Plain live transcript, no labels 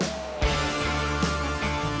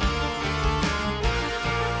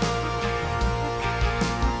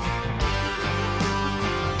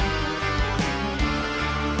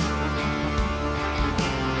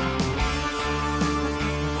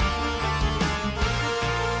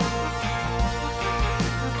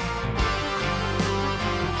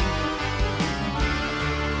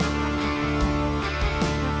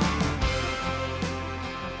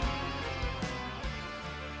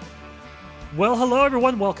Well, hello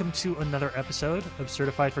everyone. Welcome to another episode of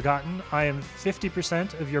Certified Forgotten. I am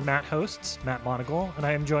 50% of your Matt hosts, Matt Monagle, and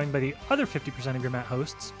I am joined by the other 50% of your Matt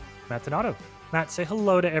hosts, Matt Donato. Matt, say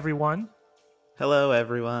hello to everyone. Hello,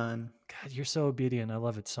 everyone. God, you're so obedient. I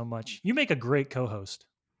love it so much. You make a great co-host.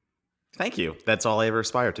 Thank you. That's all I ever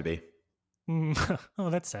aspire to be.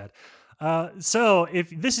 Oh, that's sad. So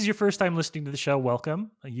if this is your first time listening to the show,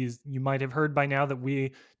 welcome. You might have heard by now that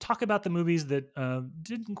we talk about the movies that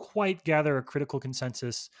didn't quite gather a critical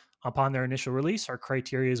consensus upon their initial release. Our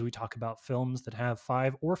criteria is we talk about films that have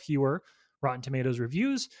 5 or fewer Rotten Tomatoes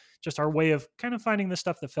reviews, just our way of kind of finding the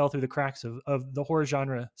stuff that fell through the cracks of the horror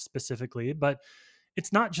genre specifically. But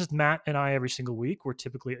it's not just Matt and I every single week. We're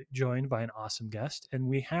typically joined by an awesome guest, and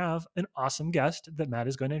we have an awesome guest that Matt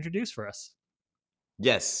is going to introduce for us.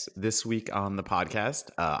 Yes, this week on the podcast,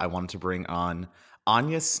 I wanted to bring on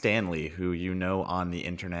Anya Stanley, who you know on the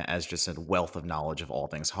internet as just a wealth of knowledge of all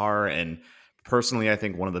things horror. And personally, I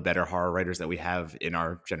think one of the better horror writers that we have in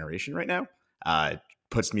our generation right now.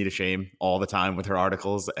 Puts me to shame all the time with her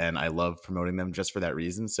articles, and I love promoting them just for that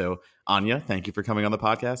reason. So, Anya, thank you for coming on the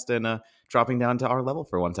podcast and dropping down to our level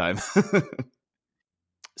for one time.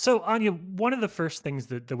 So, Anya, one of the first things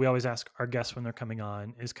that we always ask our guests when they're coming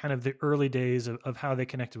on is kind of the early days of how they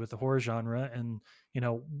connected with the horror genre, and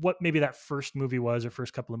what maybe that first movie was, or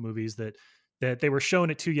first couple of movies that they were shown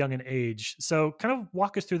at too young an age. So, kind of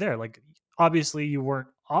walk us through there. Like, obviously, you weren't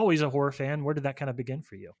always a horror fan. Where did that kind of begin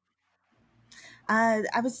for you? I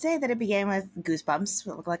would say that it began with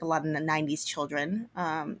Goosebumps, like a lot of the 90s children.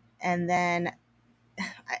 And then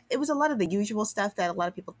it was a lot of the usual stuff that a lot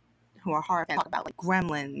of people who are horror fans talk about, like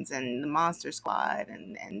Gremlins and the Monster Squad.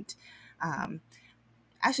 And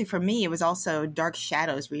actually, for me, it was also Dark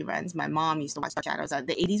Shadows reruns. My mom used to watch Dark Shadows,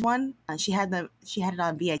 the 80s one. She had it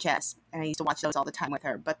on VHS, and I used to watch those all the time with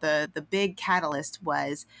her. But the big catalyst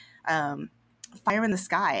was Fire in the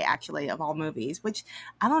Sky, actually, of all movies, which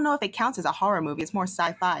I don't know if it counts as a horror movie. It's more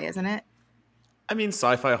sci-fi, isn't it? I mean,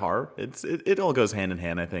 sci-fi horror. It all goes hand in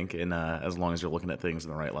hand, I think, in as long as you're looking at things in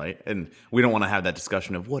the right light. And we don't want to have that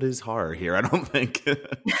discussion of what is horror here. I don't think.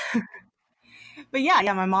 But yeah,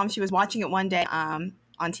 my mom, she was watching it one day on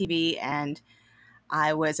TV, and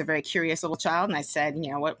I was a very curious little child, and I said,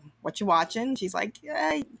 what you watching? She's like,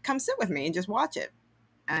 come sit with me and just watch it.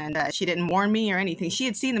 And she didn't warn me or anything. She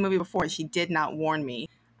had seen the movie before, and she did not warn me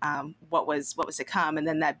what was to come. And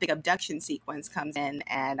then that big abduction sequence comes in,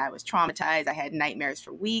 and I was traumatized. I had nightmares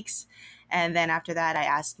for weeks. And then after that, I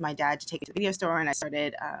asked my dad to take me to the video store, and I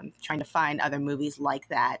started trying to find other movies like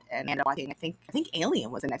that. And I ended up watching, I think Alien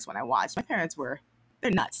was the next one I watched. My parents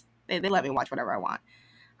they're nuts. They let me watch whatever I want.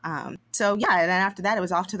 So yeah, and then after that, it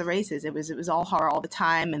was off to the races. It was all horror all the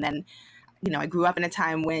time. And then, I grew up in a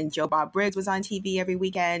time when Joe Bob Briggs was on TV every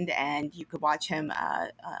weekend, and you could watch him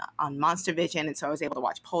on Monster Vision. And so I was able to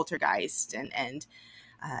watch Poltergeist and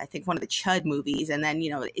I think one of the Chud movies. And then,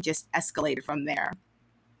 it just escalated from there.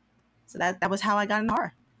 So that was how I got into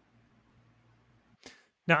horror.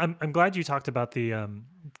 Now, I'm glad you talked about the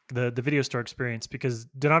video store experience, because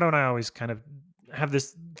Donato and I always kind of have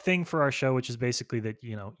this thing for our show, which is basically that,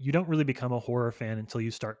 you don't really become a horror fan until you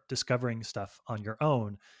start discovering stuff on your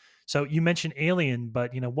own. So you mentioned Alien,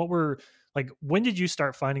 but when did you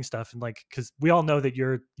start finding stuff? And because we all know that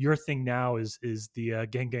your thing now is the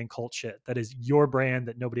gang cult shit. That is your brand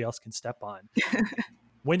that nobody else can step on.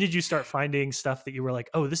 When did you start finding stuff that you were like,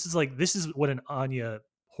 oh, this is what an Anya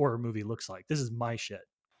horror movie looks like. This is my shit.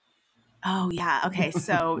 Oh, yeah. Okay.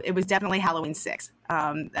 So it was definitely Halloween 6,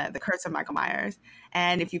 The Curse of Michael Myers.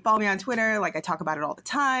 And if you follow me on Twitter, I talk about it all the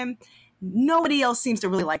time. Nobody else seems to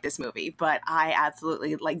really like this movie, but I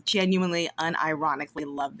absolutely, genuinely, unironically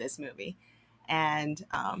love this movie. And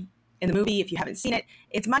in the movie, if you haven't seen it,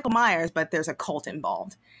 it's Michael Myers, but there's a cult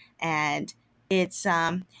involved. And it's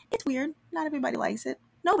weird. Not everybody likes it.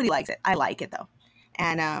 Nobody likes it. I like it, though.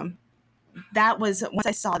 And that was, once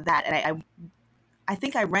I saw that, and I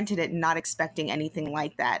think I rented it not expecting anything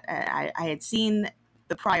like that. I had seen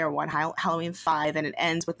the prior one, Halloween 5, and it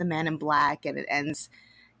ends with the man in black, and it ends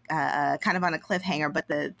kind of on a cliffhanger. But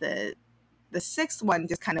the sixth one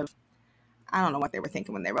just kind of, I don't know what they were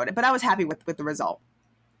thinking when they wrote it, but I was happy with the result.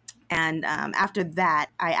 And after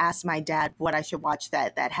that, I asked my dad what I should watch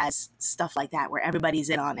that has stuff like that, where everybody's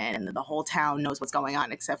in on it and the whole town knows what's going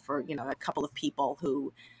on, except for, a couple of people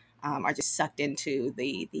who are just sucked into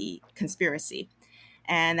the conspiracy.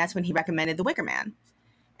 And that's when he recommended The Wicker Man.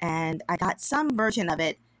 And I got some version of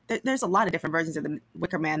it. There's a lot of different versions of The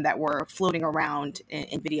Wicker Man that were floating around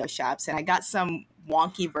in video shops. And I got some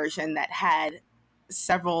wonky version that had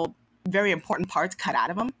several very important parts cut out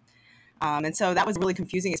of them. And so that was a really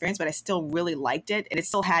confusing experience, but I still really liked it. And it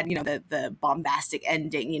still had, the bombastic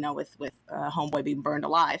ending, with Homeboy being burned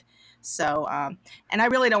alive. So, and I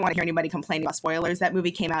really don't want to hear anybody complaining about spoilers. That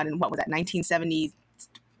movie came out in, what was that, 1970?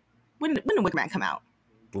 When did Wicker Man come out?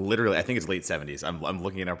 Literally, I think it's late 70s. I'm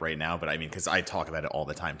looking it up right now, but I mean, because I talk about it all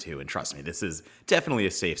the time too. And trust me, this is definitely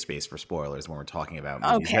a safe space for spoilers when we're talking about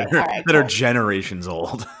movies that are generations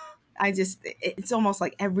old. It's almost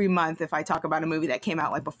like every month if I talk about a movie that came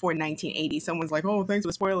out like before 1980, someone's like, "Oh, thanks for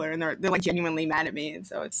the spoiler," and they're like genuinely mad at me, and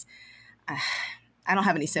so it's I don't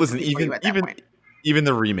have any sympathy for you at that point. Even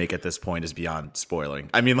the remake at this point is beyond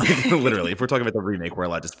spoiling. I mean, like literally, if we're talking about the remake, we're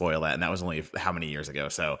allowed to spoil that, and that was only how many years ago,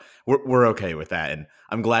 so we're okay with that. And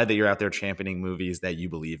I'm glad that you're out there championing movies that you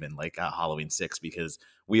believe in, like Halloween 6, because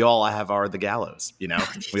we all have The Gallows.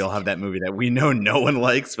 We all have that movie that we know no one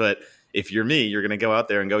likes, but if you're me, you're gonna go out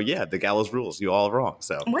there and go, yeah, The Gallows rules. You all wrong.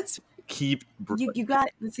 So you got?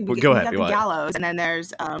 Let's see. Go ahead. You got The Gallows, and then there's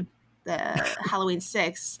the Halloween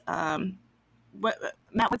 6. What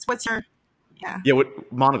Matt? What's your? Yeah.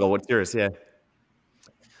 Monagle? What's yours? Yeah.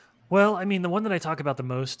 Well, I mean, the one that I talk about the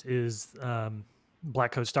most is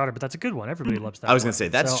Black Coat's Daughter, but that's a good one. Everybody loves that. I was gonna say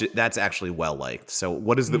that's actually well liked. So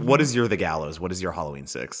what is what is your The Gallows? What is your Halloween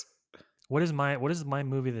 6? What is my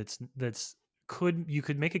movie that's you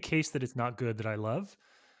could make a case that it's not good that I love?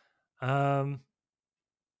 Man,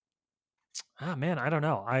 I don't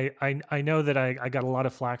know. I know that I got a lot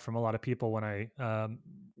of flack from a lot of people when I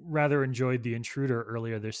rather enjoyed The Intruder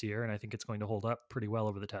earlier this year, and I think it's going to hold up pretty well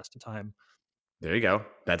over the test of time. There you go.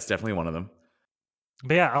 That's definitely one of them.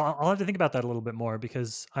 But yeah, I'll have to think about that a little bit more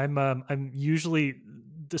because I'm usually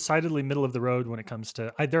decidedly middle of the road when it comes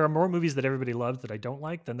to. There are more movies that everybody loves that I don't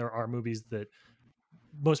like than there are movies that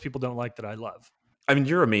most people don't like that I love. I mean,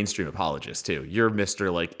 you're a mainstream apologist too. You're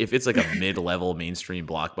Mr. Like, if it's like a mid-level mainstream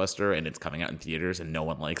blockbuster and it's coming out in theaters and no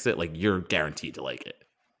one likes it, like you're guaranteed to like it.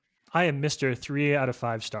 I am Mr. 3 out of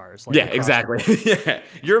 5 stars. Like, yeah, exactly. Yeah,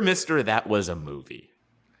 you're Mr. That was a movie.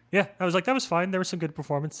 Yeah, I was like, that was fine. There were some good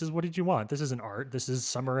performances. What did you want? This isn't art. This is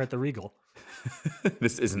Summer at the Regal.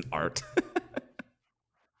 This isn't art.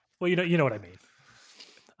 Well, you know what I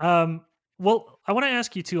mean. Well, I want to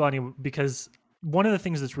ask you too, Anya, because one of the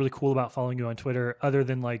things that's really cool about following you on Twitter, other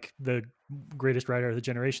than like the greatest writer of the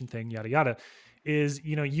generation thing, yada yada, is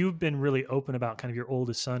you've been really open about kind of your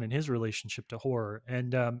oldest son and his relationship to horror.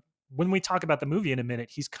 And when we talk about the movie in a minute,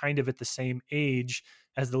 he's kind of at the same age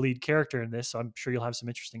as the lead character in this, so I'm sure you'll have some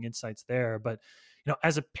interesting insights there. But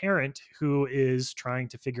as a parent who is trying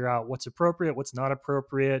to figure out what's appropriate, what's not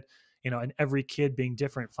appropriate, and every kid being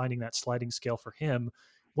different, finding that sliding scale for him,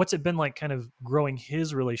 what's it been like kind of growing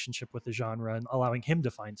his relationship with the genre and allowing him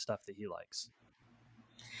to find stuff that he likes?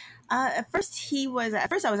 At first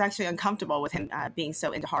I was actually uncomfortable with him being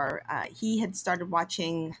so into horror. He had started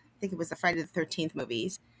watching, I think it was the Friday the 13th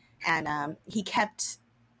movies, and he kept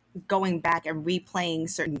going back and replaying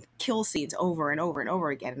certain kill scenes over and over and over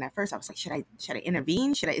again. And at first I was like, should I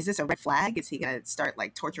intervene? Is this a red flag? Is he going to start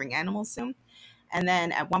like torturing animals soon? And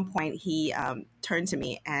then at one point he turned to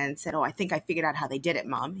me and said, "Oh, I think I figured out how they did it,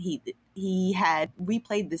 Mom." He had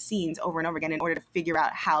replayed the scenes over and over again in order to figure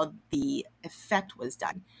out how the effect was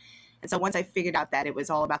done. And so once I figured out that it was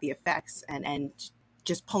all about the effects and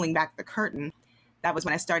just pulling back the curtain, that was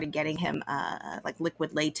when I started getting him like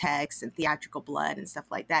liquid latex and theatrical blood and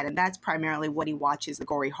stuff like that. And that's primarily what he watches the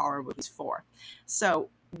gory horror movies for. So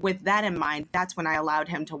with that in mind, that's when I allowed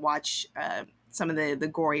him to watch some of the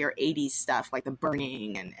gorier 80s stuff like The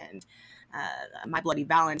Burning and My Bloody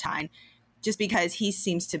Valentine, just because he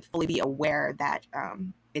seems to fully be aware that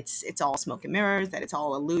it's all smoke and mirrors, that it's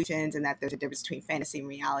all illusions, and that there's a difference between fantasy and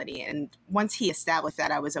reality. And once he established that,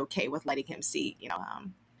 I was okay with letting him see,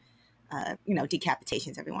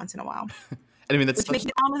 decapitations every once in a while. And I mean, that's which makes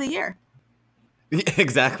it Mom of the Year.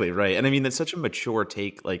 Exactly right. And I mean, that's such a mature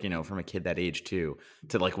take, like, from a kid that age too,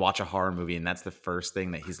 to like watch a horror movie and that's the first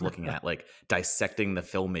thing that he's looking at, like dissecting the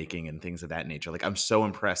filmmaking and things of that nature. Like, I'm so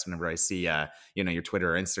impressed whenever I see your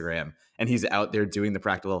Twitter or Instagram and he's out there doing the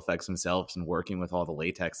practical effects himself and working with all the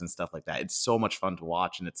latex and stuff like that. It's so much fun to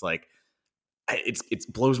watch, and it's like it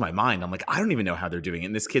blows my mind. I'm like, I don't even know how they're doing it,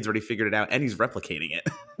 and this kid's already figured it out and he's replicating it.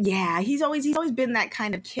 Yeah, he's always been that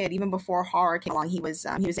kind of kid. Even before horror came along, he was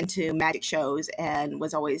into magic shows and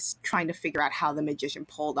was always trying to figure out how the magician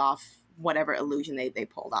pulled off whatever illusion they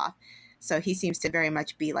pulled off. So he seems to very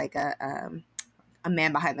much be like a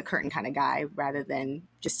man behind the curtain kind of guy, rather than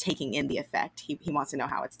just taking in the effect. He wants to know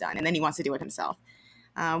how it's done, and then he wants to do it himself.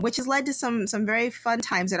 Which has led to some very fun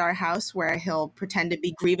times at our house where he'll pretend to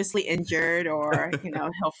be grievously injured, or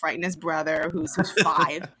he'll frighten his brother who's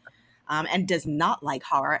 5 and does not like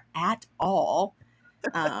horror at all.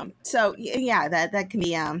 So yeah, that can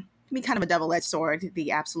be kind of a double-edged sword.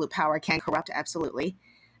 The absolute power can corrupt, absolutely.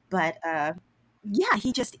 But yeah,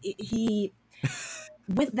 he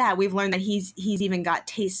with that, we've learned that he's even got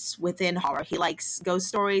tastes within horror. He likes ghost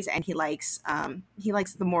stories, and he likes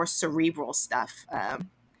the more cerebral stuff. I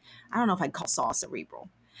don't know if I'd call Saw cerebral,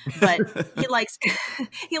 but he likes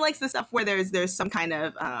he likes the stuff where there's some kind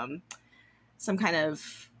of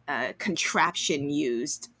contraption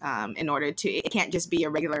used in order to. It can't just be a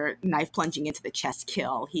regular knife plunging into the chest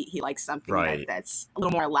kill. He likes something Right. that's a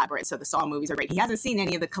little more elaborate. So the Saw movies are great. He hasn't seen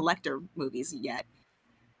any of the Collector movies yet.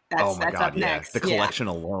 Oh my That's God, up yeah. The next. Yeah. collection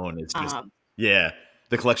alone is just Um, yeah.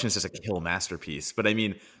 The collection is just a kill masterpiece. But I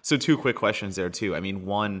mean, so two quick questions there too. I mean,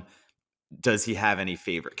 one, does he have any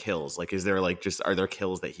favorite kills? Like, is there like just are there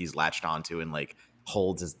kills that he's latched onto and like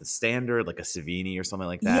holds as the standard, like a Savini or something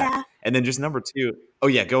like that? yeah. And then just number two, oh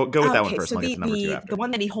yeah, go with that one Okay. first, So and I'll get to number two the after.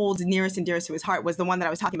 one that he holds nearest and dearest to his heart was the one that I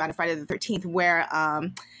was talking about in Friday the 13th, where uh,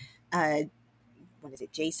 what is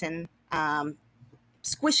it? Jason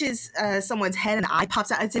squishes someone's head and the eye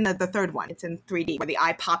pops out. It's in the third one. It's in 3D where the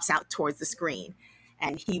eye pops out towards the screen.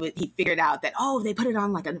 And he figured out that, oh, they put it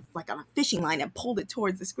on like on a fishing line and pulled it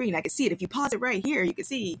towards the screen. I could see it. If you pause it right here, you can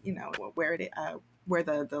see, where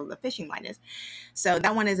the fishing line is. So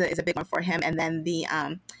that one is a big one for him. And then the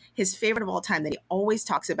his favorite of all time that he always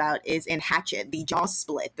talks about is in Hatchet, the jaw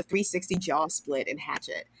split, the 360 jaw split in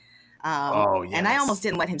Hatchet. Oh And I almost yes.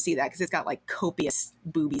 didn't let him see that because it's got like copious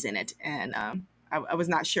boobies in it, and I was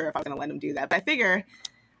not sure if I was going to let him do that. But I figure,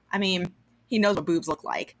 I mean, he knows what boobs look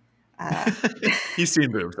like. He's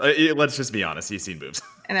seen boobs. Let's just be honest. He's seen boobs.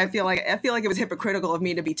 And I feel like it was hypocritical of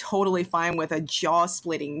me to be totally fine with a jaw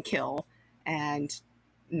splitting kill and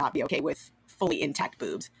not be okay with fully intact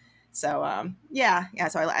boobs. So yeah.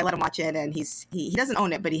 So I let him watch it, and he doesn't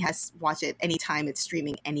own it, but he has watched it anytime it's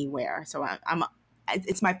streaming anywhere. So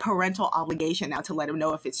it's my parental obligation now to let him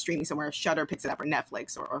know if it's streaming somewhere, if Shudder picks it up, or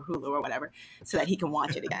Netflix, or Hulu or whatever, so that he can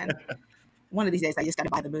watch it again. One of these days, I just got to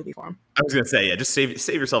buy the movie for him. I was gonna say, yeah, just save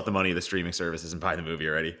yourself the money of the streaming services and buy the movie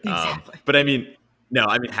already. Exactly. But I mean, no,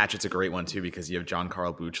 I mean Hatchet's a great one too because you have John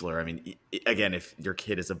Carl Buechler. I mean, again, if your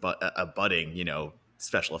kid is a budding,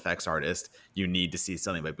 special effects artist, you need to see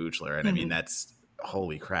something by Buechler. And I mean, that's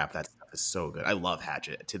holy crap, that stuff is so good. I love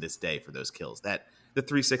Hatchet to this day for those kills. That the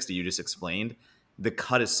 360 you just explained, the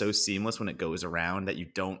cut is so seamless when it goes around that you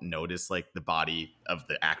don't notice like the body of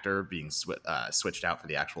the actor being switched out for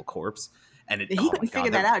the actual corpse. And He couldn't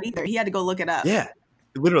figure that out either. He had to go look it up. Yeah.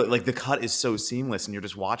 Literally, like the cut is so seamless and you're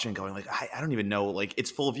just watching going like, I don't even know, like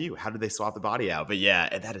it's full view. How did they swap the body out? But yeah,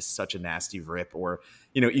 that is such a nasty rip, or,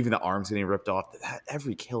 even the arms getting ripped off.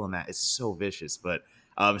 Every kill in that is so vicious. But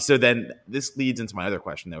so then this leads into my other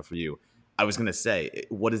question though for you. I was going to say,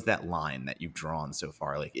 what is that line that you've drawn so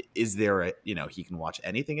far? Like, is there he can watch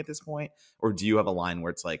anything at this point? Or do you have a line where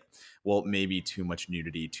it's like, well, maybe too much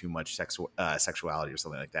nudity, too much sexuality or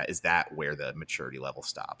something like that? Is that where the maturity level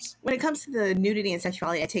stops? When it comes to the nudity and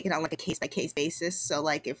sexuality, I take it on like a case by case basis. So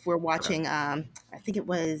like if we're watching, I think it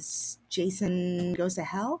was Jason Goes to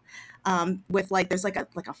Hell, with like, there's like a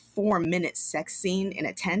 4-minute sex scene in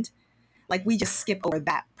a tent. Like we just skip over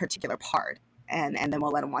that particular part. And then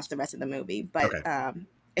we'll let him watch the rest of the movie. But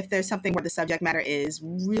if there's something where the subject matter is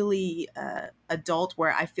really adult,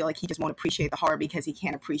 where I feel like he just won't appreciate the horror because he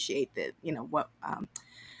can't appreciate the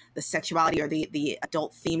sexuality or the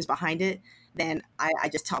adult themes behind it, then I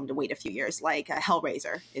just tell him to wait a few years. Like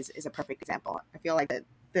Hellraiser is a perfect example. I feel like that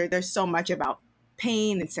there's so much about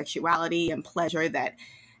pain and sexuality and pleasure that,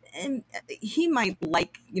 and he might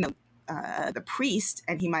like the priest,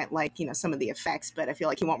 and he might like some of the effects, but I feel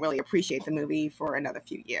like he won't really appreciate the movie for another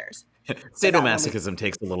few years. Sadomasochism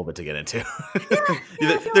takes a little bit to get into.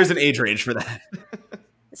 There's an age range for that.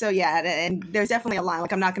 So yeah, and there's definitely a line.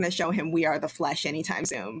 Like I'm not going to show him We Are the Flesh anytime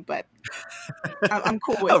soon, but I'm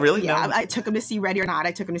cool with. Oh really? Yeah, No. I took him to see Ready or Not.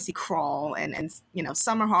 I took him to see Crawl, and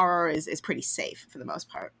summer horror is pretty safe for the most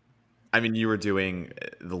part. I mean, you were doing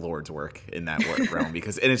the Lord's work in that realm and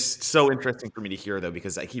it's so interesting for me to hear though,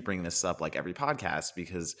 because I keep bringing this up like every podcast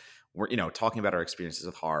because we're, talking about our experiences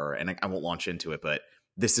with horror, and I won't launch into it, but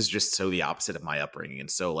this is just so the opposite of my upbringing.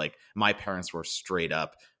 And so like my parents were straight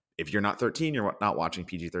up, if you're not 13, you're not watching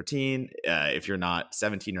PG-13. If you're not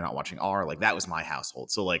 17, you're not watching R. Like that was my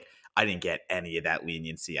household. So like I didn't get any of that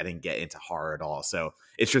leniency. I didn't get into horror at all. So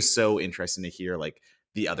it's just so interesting to hear like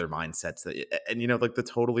the other mindsets that, and like the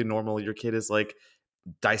totally normal, your kid is like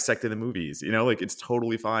dissecting the movies, you know, like it's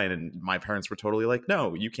totally fine. And my parents were totally like,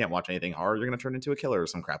 no, you can't watch anything horror, you're gonna turn into a killer or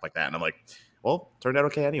some crap like that. And I'm like, well, turned out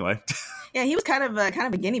okay anyway. Yeah, he was kind of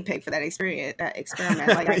a guinea pig for that experiment.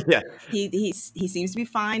 Like, Yeah. he seems to be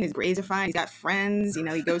fine. His grades are fine. He's got friends. You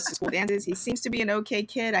know, he goes to school dances. He seems to be an okay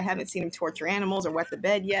kid. I haven't seen him torture animals or wet the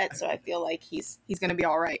bed yet, so I feel like he's going to be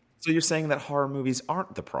all right. So you're saying that horror movies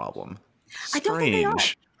aren't the problem? I don't think they are.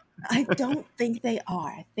 Strange. I don't think they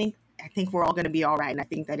are. I think we're all going to be all right. And I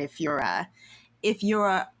think that if you're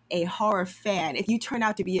a horror fan, if you turn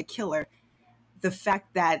out to be a killer, the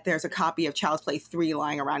fact that there's a copy of Child's Play 3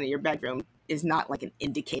 lying around in your bedroom is not like an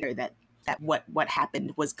indicator that what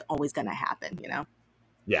happened was always going to happen, you know?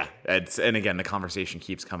 Yeah. And again, the conversation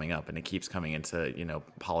keeps coming up and it keeps coming into, you know,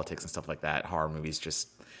 politics and stuff like that. Horror movies just,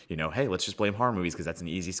 you know, hey, let's just blame horror movies because that's an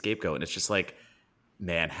easy scapegoat. And it's just like,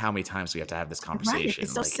 man, how many times do we have to have this conversation? Right.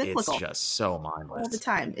 It's so like, cyclical. It's just so mindless. All the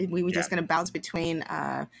time. We were just going to bounce between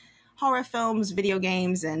horror films, video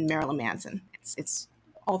games, and Marilyn Manson. It's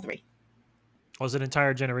all three. Well, as an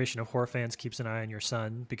entire generation of horror fans keeps an eye on your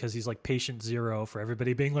son because he's like patient zero for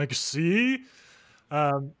everybody being like, see?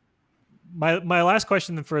 My last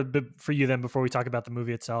question for you then before we talk about the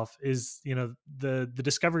movie itself is, you know, the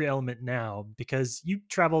discovery element now, because you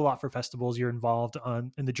travel a lot for festivals, you're involved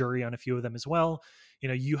in the jury on a few of them as well. You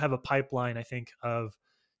know, you have a pipeline, I think, of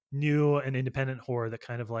new and independent horror that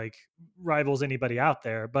kind of like rivals anybody out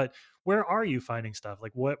there. But where are you finding stuff?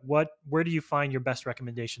 Like where do you find your best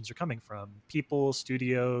recommendations are coming from? People,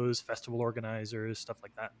 studios, festival organizers, stuff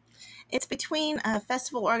like that? It's between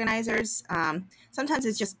festival organizers. Sometimes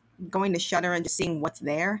it's just going to Shudder and just seeing what's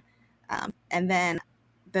there. And then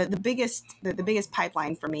the biggest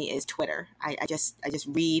pipeline for me is Twitter. I just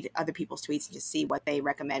read other people's tweets and just see what they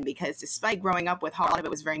recommend, because despite growing up with horror, a lot of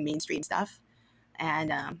it was very mainstream stuff.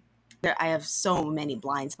 And I have so many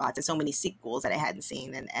blind spots and so many sequels that I hadn't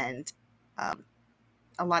seen. And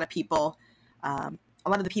a lot of the people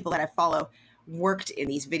that I follow worked in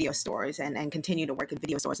these video stores and continue to work in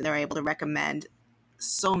video stores. And they're able to recommend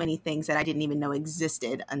so many things that I didn't even know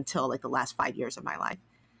existed until like the last 5 years of my life.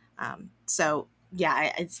 So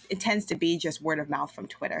yeah, it tends to be just word of mouth from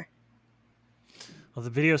Twitter. Well, the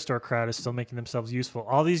video store crowd is still making themselves useful.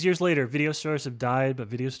 All these years later, video stores have died, but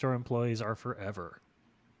video store employees are forever.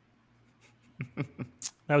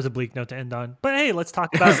 That was a bleak note to end on. But hey, let's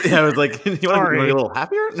talk about... I was like, you want to be a little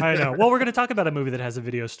happier? I know. Well, we're going to talk about a movie that has a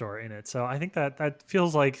video store in it. So I think that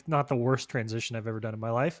feels like not the worst transition I've ever done in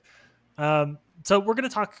my life. So we're going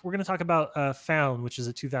to talk about Found, which is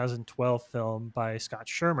a 2012 film by Scott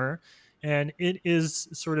Shermer. And it is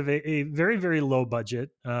sort of a very, very low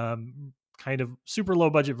budget, kind of super low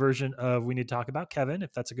budget version of We Need to Talk About Kevin,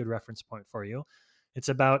 if that's a good reference point for you. It's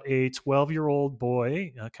about a 12-year-old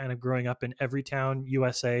boy kind of growing up in Everytown,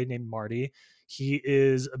 USA, named Marty. He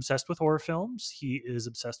is obsessed with horror films. He is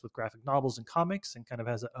obsessed with graphic novels and comics, and kind of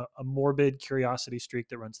has a morbid curiosity streak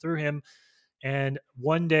that runs through him. And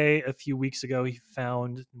one day, a few weeks ago, he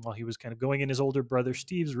found, while he was kind of going in his older brother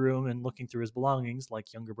Steve's room and looking through his belongings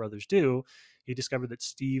like younger brothers do, he discovered that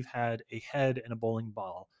Steve had a head in a bowling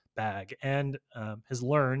ball bag, and has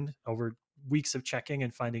learned over weeks of checking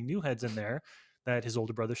and finding new heads in there that his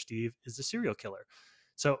older brother Steve is the serial killer.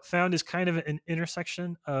 So Found is kind of an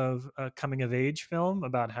intersection of a coming of age film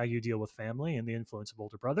about how you deal with family and the influence of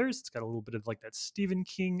older brothers. It's got a little bit of like that Stephen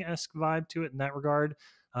King-esque vibe to it in that regard.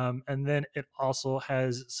 And then it also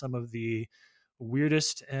has some of the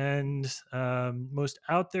weirdest and most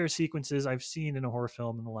out there sequences I've seen in a horror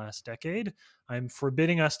film in the last decade. I'm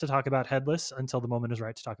forbidding us to talk about Headless until the moment is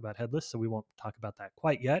right to talk about Headless, so we won't talk about that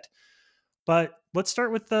quite yet. But let's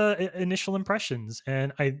start with the initial impressions.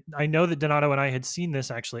 And I know that Donato and I had seen this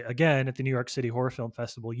actually again at the New York City Horror Film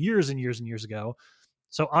Festival years and years and years ago.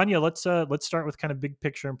 So Anya, let's start with kind of big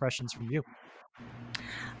picture impressions from you.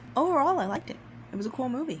 Overall, I liked it. It was a cool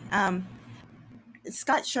movie.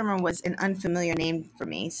 Scott Shermer was an unfamiliar name for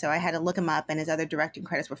me, so I had to look him up, and his other directing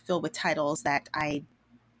credits were filled with titles that I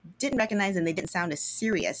didn't recognize, and they didn't sound as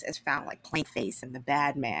serious as Found, like Plain Face and The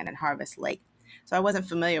Bad Man and Harvest Lake. So I wasn't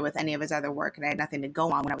familiar with any of his other work, and I had nothing to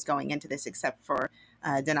go on when I was going into this except for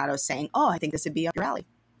Donato saying, "Oh, I think this would be up your alley,"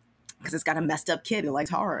 because it's got a messed up kid who likes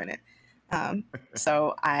horror in it.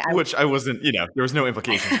 So which I wasn't, you know, there was no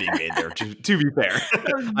implications being made there. To be fair,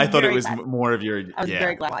 I thought it was more of your. I was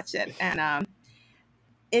very glad to watch it, and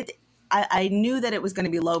I knew that it was going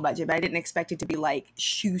to be low budget, but I didn't expect it to be like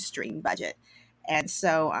shoestring budget, and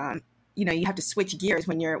so you know, you have to switch gears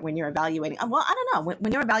when you're evaluating. Well, I don't know,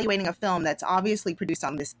 when you're evaluating a film that's obviously produced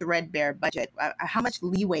on this threadbare budget, how much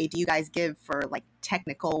leeway do you guys give for like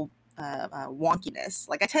technical wonkiness?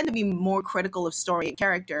 Like, I tend to be more critical of story and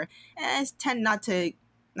character, and I tend not to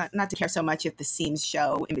not to care so much if the seams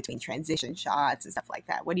show in between transition shots and stuff like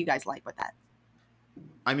that. What do you guys like with that?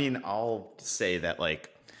 I mean, I'll say that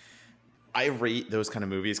like I rate those kind of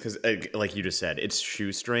movies because, like you just said, it's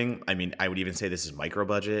shoestring. I mean, I would even say this is micro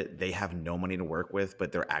budget. They have no money to work with,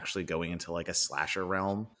 but they're actually going into like a slasher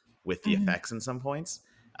realm with the Mhm. effects in some points.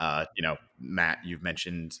 Matt, you've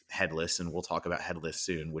mentioned Headless, and we'll talk about Headless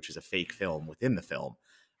soon, which is a fake film within the film.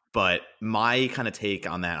 But my kind of take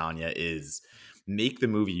on that, Anya, is make the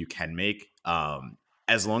movie you can make.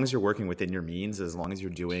 As long as you're working within your means, as long as you're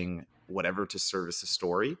doing whatever to service the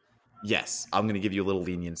story, yes, I'm going to give you a little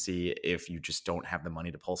leniency if you just don't have the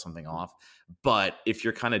money to pull something off. But if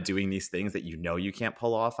you're kind of doing these things that you know you can't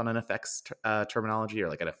pull off on an effects terminology or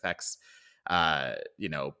like an effects, you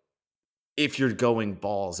know, if you're going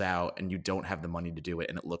balls out and you don't have the money to do it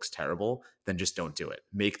and it looks terrible, then just don't do it.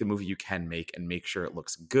 Make the movie you can make and make sure it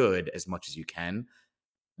looks good as much as you can.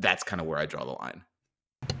 That's kind of where I draw the line.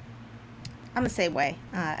 I'm the same way.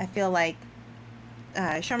 I feel like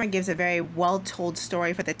Sherman gives a very well told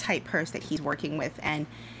story for the type purse that he's working with. And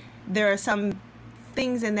there are some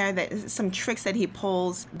things in there, that some tricks that he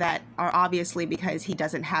pulls that are obviously because he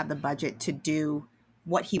doesn't have the budget to do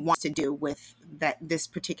what he wants to do with this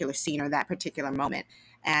particular scene or that particular moment.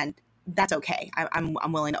 And that's okay. I'm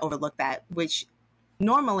willing to overlook that, which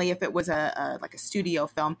normally if it was a like a studio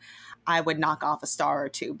film, I would knock off a star or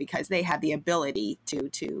two because they have the ability to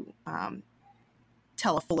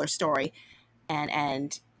tell a fuller story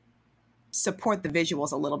and support the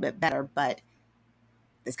visuals a little bit better, but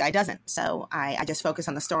this guy doesn't. So I just focus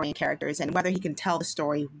on the story and characters and whether he can tell the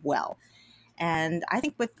story well. And I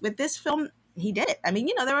think with this film, he did it. I mean,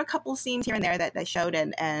 there were a couple of scenes here and there that showed,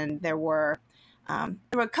 and there were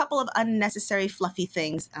a couple of unnecessary fluffy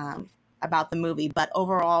things about the movie, but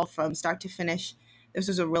overall, from start to finish, this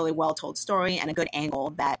was a really well told story and a good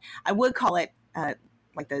angle that I would call it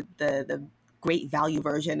like the great value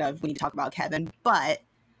version of We Need to Talk About Kevin, but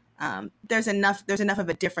there's enough of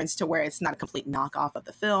a difference to where it's not a complete knockoff of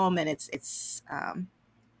the film, and it's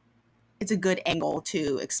a good angle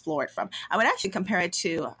to explore it from. I would actually compare it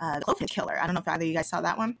to the Cloverfield Killer. I don't know if either of you guys saw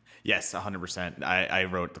that one. Yes, 100%. I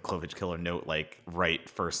wrote the Cloverfield Killer note like right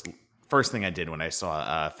first thing I did when I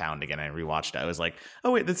saw Found again. I rewatched it. I was like,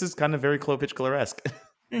 oh wait, this is kind of very Cloverfield Killer-esque.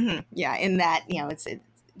 Yeah, in that it's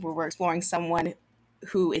we're exploring someone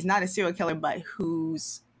who is not a serial killer, but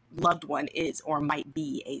whose loved one is or might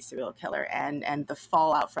be a serial killer, and the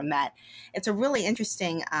fallout from that. It's a really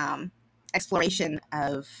interesting exploration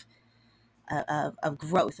of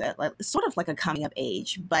growth, sort of like a coming of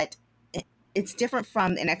age, but it's different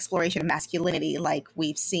from an exploration of masculinity like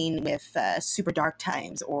we've seen with Super Dark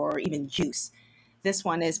Times or even Juice. This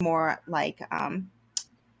one is more like,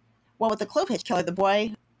 with the Cloverfield Killer, the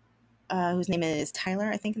boy whose name is Tyler,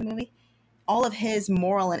 I think, in the movie, all of his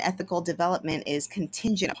moral and ethical development is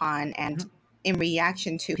contingent upon and in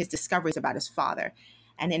reaction to his discoveries about his father.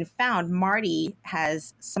 And in Found, Marty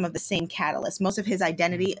has some of the same catalysts. Most of his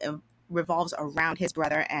identity revolves around his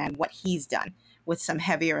brother and what he's done, with some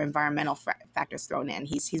heavier environmental factors thrown in.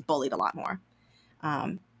 He's bullied a lot more.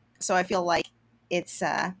 So I feel like it's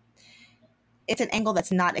an angle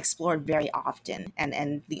that's not explored very often.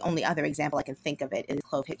 And the only other example I can think of it is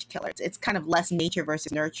Cloverfield Killer. It's kind of less nature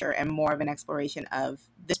versus nurture and more of an exploration of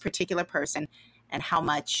this particular person and how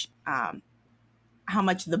much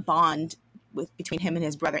the bond between him and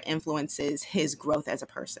his brother influences his growth as a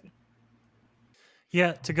person.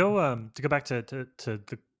 Yeah, to go back to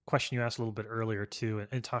the question you asked a little bit earlier too,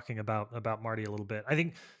 and talking about Marty a little bit. I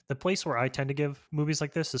think the place where I tend to give movies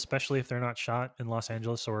like this, especially if they're not shot in Los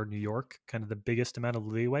Angeles or New York, kind of the biggest amount of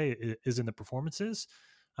leeway is in the performances.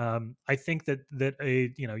 I think that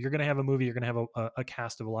you're going to have a movie, you're going to have a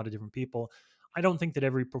cast of a lot of different people. I don't think that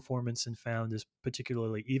every performance in Found is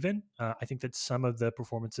particularly even. I think that some of the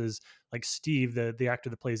performances, like Steve, the actor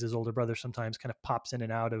that plays his older brother, sometimes kind of pops in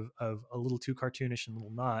and out of a little too cartoonish and a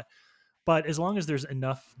little not. But as long as there's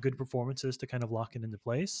enough good performances to kind of lock it into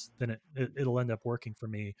place, then it'll end up working for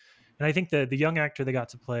me. And I think the young actor that got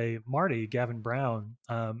to play Marty, Gavin Brown,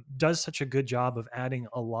 does such a good job of adding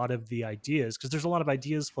a lot of the ideas, because there's a lot of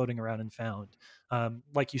ideas floating around and Found.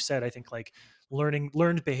 Like you said, I think like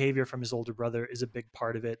learned behavior from his older brother is a big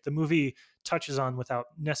part of it. The movie touches on, without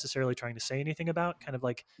necessarily trying to say anything about, kind of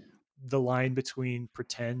like the line between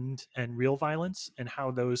pretend and real violence and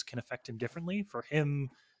how those can affect him differently. For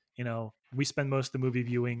him, we spend most of the movie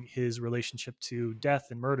viewing his relationship to death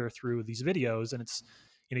and murder through these videos, and it's,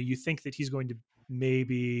 you think that he's going to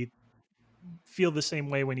maybe feel the same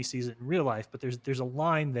way when he sees it in real life, but there's a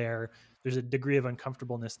line there. There's a degree of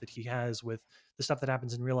uncomfortableness that he has with the stuff that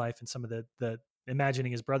happens in real life and some of the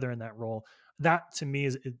imagining his brother in that role. That to me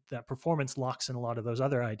that performance locks in a lot of those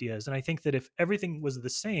other ideas. And I think that if everything was the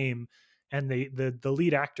same and the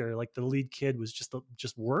lead actor, like the lead kid, was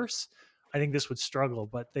just worse, I think this would struggle.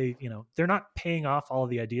 But they're not paying off all of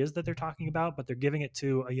the ideas that they're talking about, but they're giving it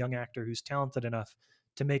to a young actor who's talented enough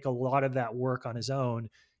to make a lot of that work on his own,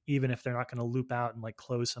 even if they're not going to loop out and like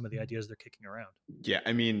close some of the ideas they're kicking around. Yeah,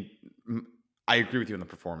 I mean, I agree with you on the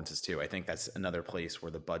performances too. I think that's another place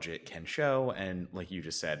where the budget can show, and like you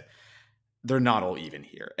just said, they're not all even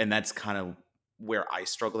here, and that's kind of where I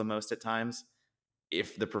struggle the most at times.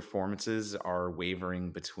 If the performances are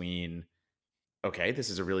wavering between, okay, this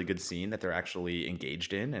is a really good scene that they're actually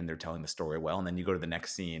engaged in and they're telling the story well, and then you go to the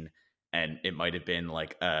next scene and it might have been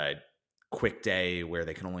like a quick day where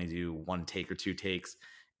they can only do one take or two takes,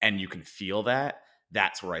 and you can feel that,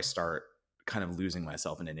 that's where I start kind of losing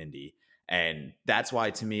myself in an indie. And that's why,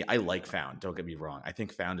 to me, I like Found. Don't get me wrong. I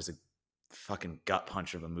think Found is a fucking gut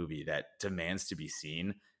punch of a movie that demands to be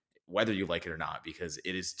seen, whether you like it or not, because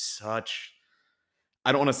it is such,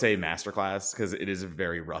 I don't want to say masterclass because it is a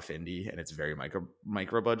very rough indie and it's very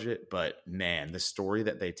micro budget, but man, the story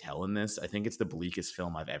that they tell in this, I think it's the bleakest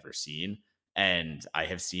film I've ever seen. And I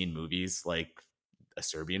have seen movies like a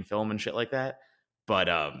Serbian film and shit like that, but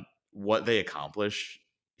what they accomplish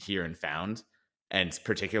here in Found, and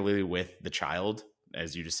particularly with the child,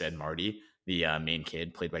 as you just said, Marty, the main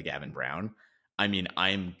kid played by Gavin Brown. I mean,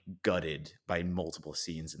 I'm gutted by multiple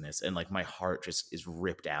scenes in this, and like my heart just is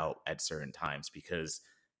ripped out at certain times because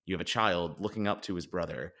you have a child looking up to his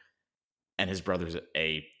brother, and his brother's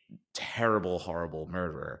a terrible, horrible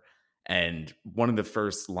murderer. And one of the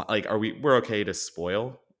first, like, we're okay to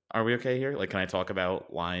spoil? Are we okay here? Like, can I talk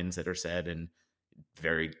about lines that are said and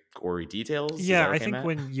very gory details? Yeah, okay, I think Matt?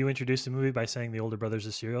 when you introduce the movie by saying the older brother's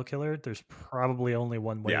a serial killer, there's probably only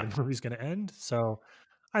one way the movie's going to end. So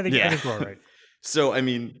I think we're all right. So I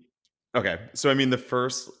mean, okay. So I mean,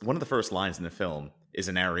 one of the first lines in the film is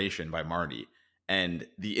a narration by Marty, and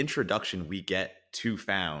the introduction we get to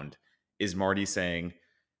Found is Marty saying,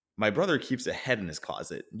 "My brother keeps a head in his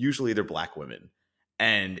closet. Usually they're black women."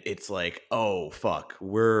 And it's like, oh fuck,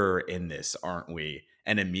 we're in this, aren't we?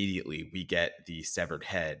 And immediately we get the severed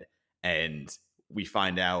head, and we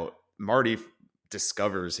find out Marty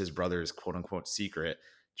discovers his brother's quote unquote secret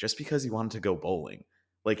just because he wanted to go bowling.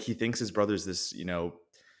 Like, he thinks his brother's this,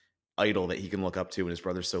 idol that he can look up to, and his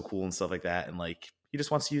brother's so cool and stuff like that. And like, he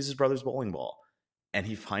just wants to use his brother's bowling ball, and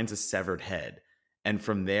he finds a severed head. And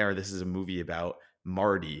from there, this is a movie about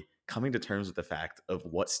Marty coming to terms with the fact of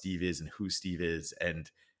what Steve is and who Steve is. And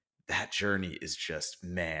that journey is just,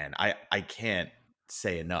 man, I can't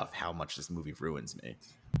say enough how much this movie ruins me.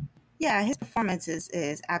 Yeah, his performance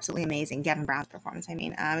is absolutely amazing. Gavin Brown's performance, I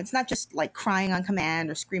mean, it's not just like crying on command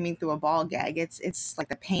or screaming through a ball gag. It's like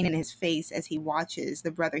the pain in his face as he watches the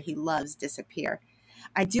brother he loves disappear.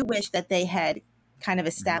 I do wish that they had kind of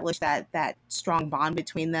established that strong bond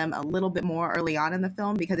between them a little bit more early on in the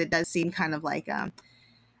film, because it does seem kind of like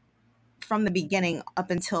from the beginning up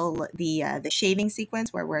until the shaving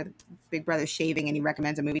sequence where Big Brother's shaving and he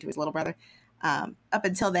recommends a movie to his little brother. Up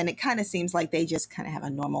until then, it kind of seems like they just kind of have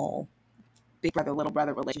a normal big brother little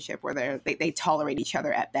brother relationship where they tolerate each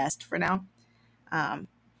other at best for now.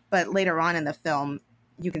 But later on in the film,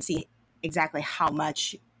 you can see exactly how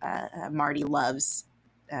much Marty loves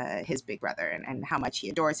his big brother, and how much he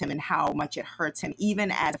adores him, and how much it hurts him,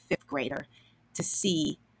 even as a fifth grader, to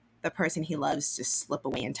see the person he loves just slip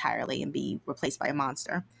away entirely and be replaced by a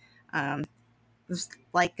monster.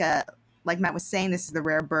 Like Matt was saying, this is the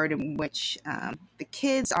rare bird in which the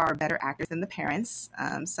kids are better actors than the parents.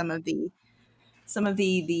 Some of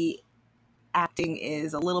the acting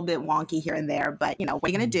is a little bit wonky here and there, but what are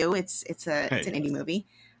you gonna do? It's an indie movie.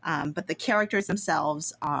 But the characters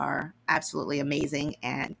themselves are absolutely amazing,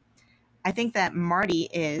 and I think that Marty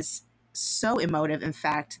is so emotive, in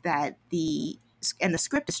fact, that the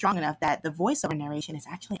script is strong enough that the voiceover narration is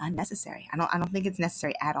actually unnecessary. I don't think it's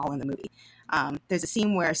necessary at all in the movie. There's a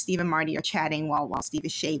scene where Steve and Marty are chatting while Steve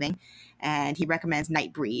is shaving, and he recommends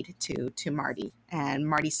Nightbreed to Marty, and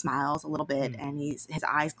Marty smiles a little bit, and his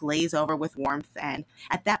eyes glaze over with warmth. And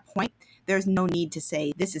at that point, there's no need to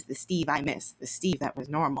say, "This is the Steve I miss, the Steve that was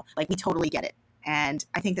normal." Like, we totally get it. And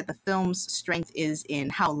I think that the film's strength is in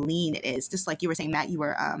how lean it is. Just like you were saying, Matt, you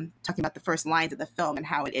were talking about the first lines of the film and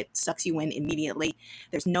how it sucks you in immediately.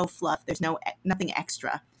 There's no fluff. There's nothing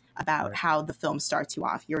extra about how the film starts you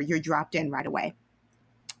off. You're dropped in right away.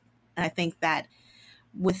 And I think that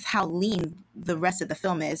with how lean the rest of the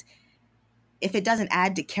film is, if it doesn't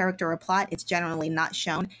add to character or plot, it's generally not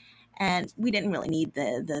shown. And we didn't really need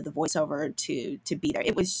the voiceover to be there.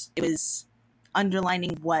 It was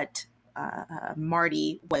underlining what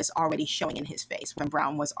Marty was already showing in his face, when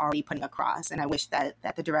Brown was already putting across. And I wish that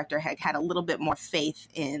the director had a little bit more faith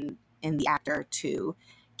in the actor to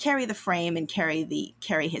carry the frame and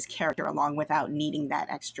carry his character along without needing that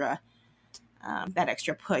extra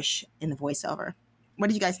push in the voiceover. What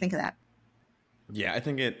did you guys think of that? Yeah, I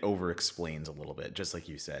think it over explains a little bit, just like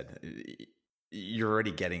you said. You're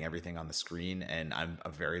already getting everything on the screen, and I'm a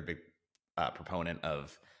very big proponent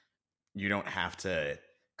of, you don't have to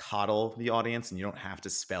coddle the audience and you don't have to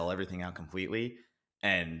spell everything out completely.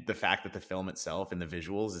 And the fact that the film itself and the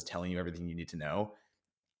visuals is telling you everything you need to know,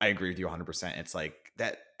 I agree with you 100%. It's like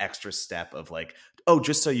that extra step of like, oh,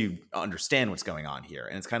 just so you understand what's going on here.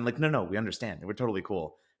 And it's kind of like, no, we understand. We're totally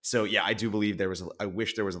cool. So yeah, I do believe I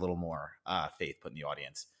wish there was a little more faith put in the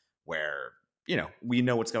audience where, we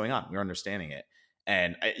know what's going on. We're understanding it.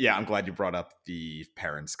 And yeah, I'm glad you brought up the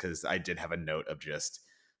parents, because I did have a note of just,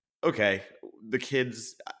 okay, the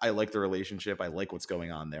kids, I like the relationship. I like what's going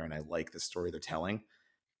on there. And I like the story they're telling.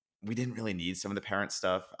 We didn't really need some of the parent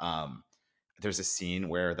stuff. There's a scene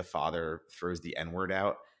where the father throws the N word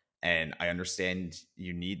out. And I understand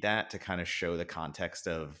you need that to kind of show the context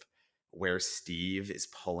of where Steve is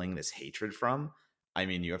pulling this hatred from. I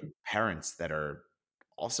mean, you have parents that are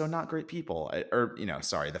also not great people, or,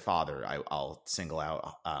 sorry, the father, I'll single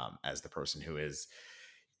out as the person who is,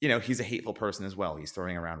 he's a hateful person as well. He's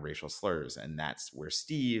throwing around racial slurs. And that's where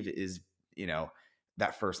Steve is,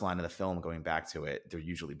 that first line of the film, going back to it, they're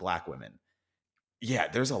usually black women. Yeah,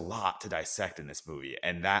 there's a lot to dissect in this movie.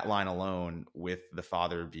 And that line alone, with the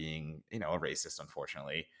father being, a racist,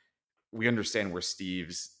 unfortunately, we understand where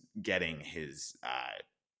Steve's getting his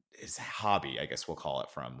hobby, I guess we'll call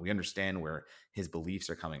it, from. We understand where his beliefs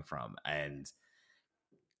are coming from. And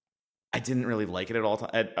I didn't really like it at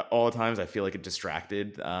all times. I feel like it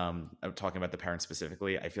distracted. I'm talking about the parents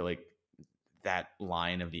specifically. I feel like that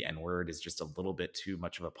line of the N word is just a little bit too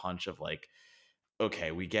much of a punch of like,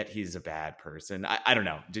 okay, we get he's a bad person. I don't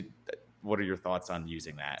know. What are your thoughts on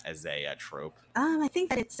using that as a trope? I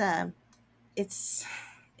think that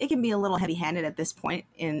it can be a little heavy-handed at this point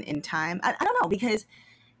in time. I don't know, because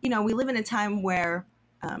we live in a time where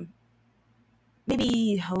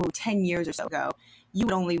maybe 10 years or so ago, you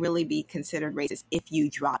would only really be considered racist if you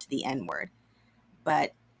dropped the N-word.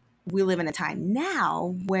 But we live in a time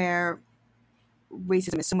now where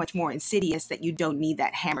racism is so much more insidious that you don't need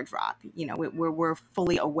that hammer drop. We're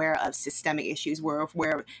fully aware of systemic issues where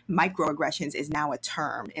microaggressions is now a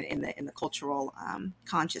term in the cultural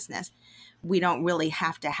consciousness. We don't really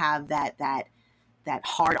have to have that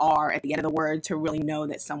hard R at the end of the word to really know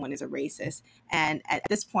that someone is a racist. And at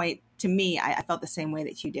this point, to me, I felt the same way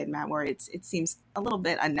that you did, Matt, where it seems a little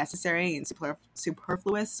bit unnecessary and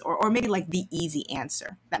superfluous, or maybe like the easy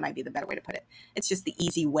answer. That might be the better way to put it. It's just the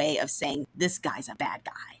easy way of saying this guy's a bad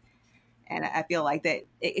guy. And I feel like that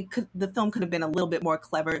the film could have been a little bit more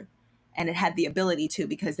clever, and it had the ability to,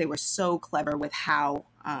 because they were so clever with how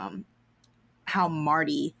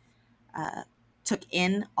Marty took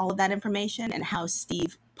in all of that information and how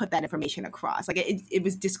Steve put that information across. Like it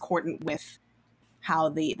was discordant with how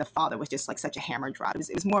the father was just like such a hammer drop.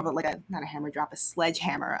 It was more of not a hammer drop, a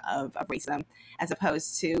sledgehammer of racism, as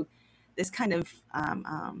opposed to this kind of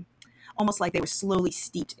almost like they were slowly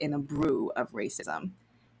steeped in a brew of racism.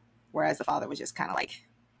 Whereas the father was just kind of like,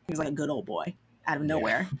 he was like a good old boy out of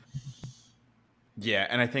nowhere. Yeah,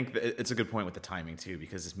 and I think it's a good point with the timing too,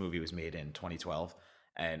 because this movie was made in 2012.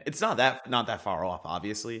 And it's not that far off,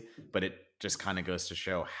 obviously, but it just kind of goes to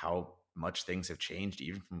show how much things have changed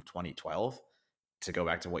even from 2012. To go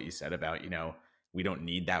back to what you said about, we don't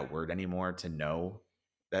need that word anymore to know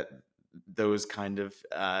that those kind of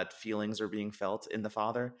feelings are being felt in the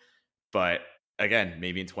father. But again,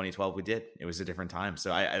 maybe in 2012 we did. It was a different time. So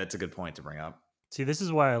that's a good point to bring up. See, this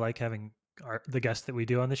is why I like having the guests that we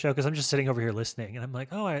do on the show, because I'm just sitting over here listening, and I'm like,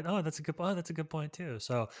 that's a good point too.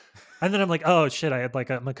 So, and then I'm like, oh shit, I had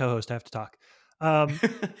I'm a co-host, I have to talk. I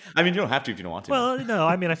mean, you don't have to if you don't want to. Well, no,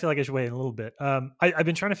 I mean, I feel like I should wait a little bit. I've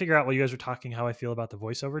been trying to figure out, while you guys were talking, how I feel about the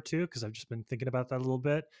voiceover too, because I've just been thinking about that a little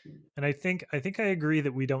bit, and I think I agree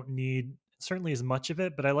that we don't need certainly as much of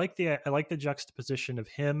it, but I like the juxtaposition of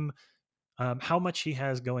him. How much he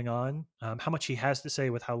has going on, how much he has to say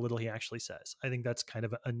with how little he actually says. I think that's kind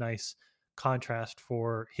of a nice contrast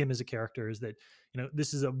for him as a character, is that,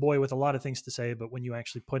 this is a boy with a lot of things to say, but when you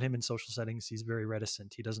actually put him in social settings, he's very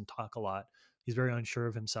reticent. He doesn't talk a lot. He's very unsure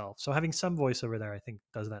of himself. So having some voiceover there, I think,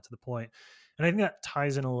 does that to the point. And I think that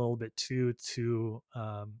ties in a little bit too to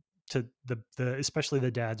the especially the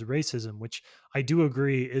dad's racism, which I do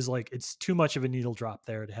agree is like, it's too much of a needle drop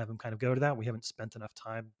there to have him kind of go to that. We haven't spent enough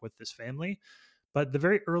time with this family, But the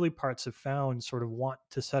very early parts of Found sort of want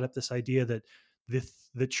to set up this idea that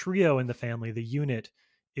the trio in the family, the unit,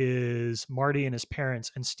 is Marty and his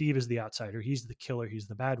parents, and Steve is the outsider. He's the killer. He's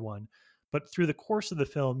the bad one. But through the course of the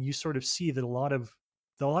film, you sort of see that a lot of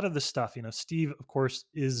the stuff, Steve, of course,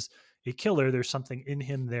 is a killer. There's something in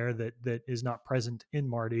him there that is not present in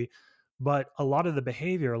Marty. But a lot of the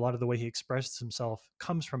behavior, a lot of the way he expresses himself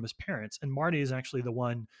comes from his parents. And Marty is actually the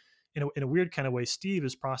one, in a weird kind of way. Steve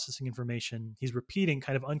is processing information. He's repeating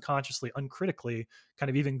kind of unconsciously, uncritically, kind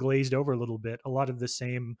of even glazed over a little bit, a lot of the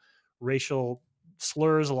same racial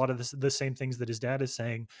slurs, a lot of the same things that his dad is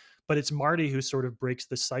saying. But it's Marty who sort of breaks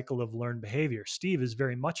the cycle of learned behavior. Steve is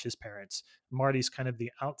very much his parents. Marty's kind of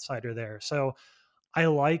the outsider there. So I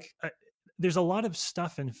like, there's a lot of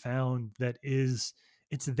stuff in Found that it's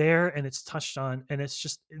there and it's touched on, and it's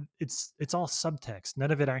just, it's all subtext.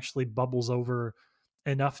 None of it actually bubbles over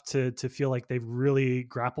enough to feel like they've really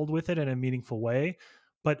grappled with it in a meaningful way.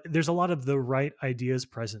 But there's a lot of the right ideas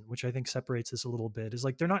present, which I think separates this a little bit. Is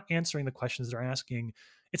like they're not answering the questions they're asking.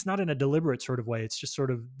 It's not in a deliberate sort of way. It's just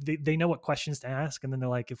sort of they know what questions to ask, and then they're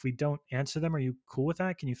like, if we don't answer them, are you cool with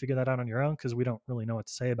that? Can you figure that out on your own? Because we don't really know what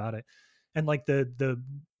to say about it. And like the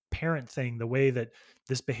parent thing, the way that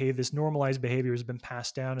this normalized behavior has been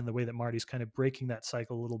passed down, and the way that Marty's kind of breaking that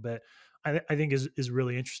cycle a little bit, I think is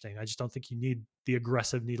really interesting. I just don't think you need the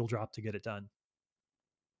aggressive needle drop to get it done.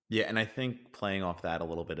 Yeah, and I think playing off that a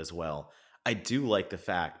little bit as well, I do like the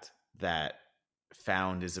fact that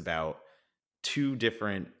Found is about two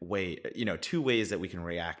ways that we can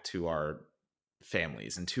react to our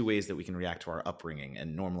families, and two ways that we can react to our upbringing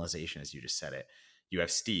and normalization, as you just said it. You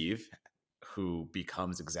have Steve, who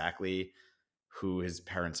becomes exactly who his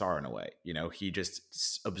parents are in a way. He just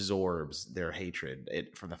absorbs their hatred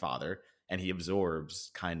from the father, and he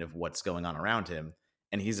absorbs kind of what's going on around him,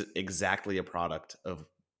 and he's exactly a product of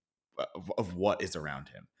what is around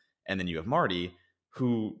him. And then you have Marty,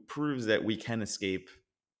 who proves that we can escape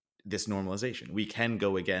this normalization. We can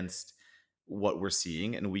go against what we're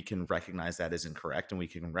seeing, and we can recognize that as incorrect, and we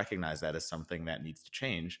can recognize that as something that needs to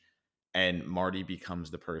change. And Marty becomes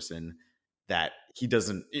the person that he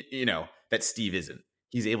doesn't, that Steve isn't.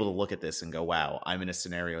 He's able to look at this and go, wow, I'm in a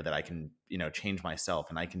scenario that I can, change myself,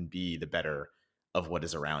 and I can be the better of what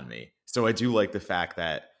is around me. So I do like the fact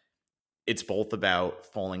that it's both about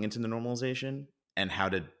falling into the normalization and how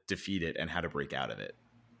to defeat it and how to break out of it.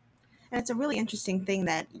 And it's a really interesting thing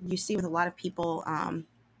that you see with a lot of people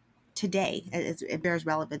today. It bears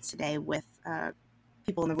relevance today with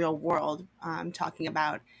people in the real world, talking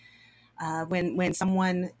about when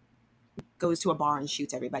someone goes to a bar and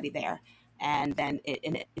shoots everybody there, and then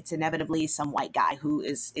it's inevitably some white guy who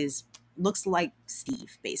looks like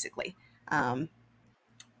Steve, basically,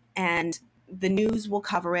 and the news will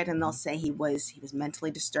cover it, and they'll say he was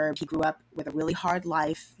mentally disturbed. He grew up with a really hard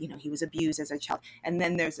life. He was abused as a child. And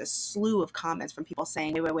then there's a slew of comments from people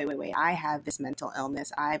saying, wait, I have this mental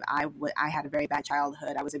illness. I had a very bad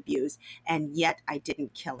childhood. I was abused, and yet I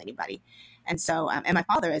didn't kill anybody. And so, and my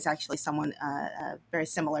father is actually someone very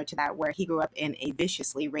similar to that, where he grew up in a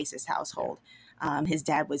viciously racist household. His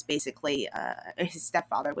dad was basically, his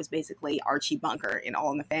stepfather was basically Archie Bunker in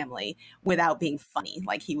All in the Family, without being funny.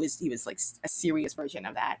 Like he was like a serious version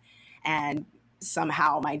of that. And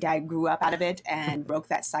somehow my dad grew up out of it and broke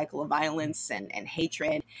that cycle of violence and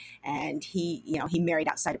hatred. And he married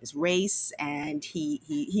outside of his race, and he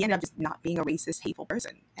ended up just not being a racist, hateful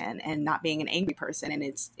person, and not being an angry person. And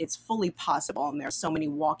it's fully possible. And there are so many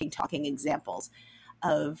walking, talking examples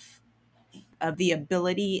of the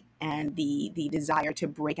ability and the desire to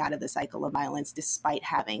break out of the cycle of violence, despite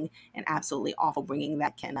having an absolutely awful bringing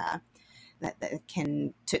that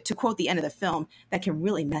can to quote the end of the film, that can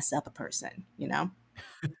really mess up a person.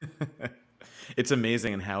 It's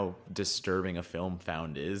amazing how disturbing a film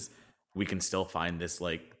Found is. We can still find this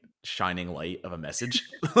like shining light of a message.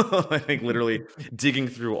 I think literally digging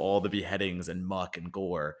through all the beheadings and muck and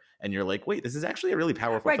gore, and you're like, wait, this is actually a really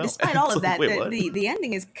powerful film. Despite all of that, the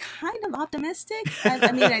ending is kind of optimistic.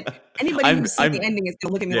 I mean, anybody who's seen the ending is going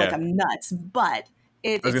to look at me like I'm nuts, but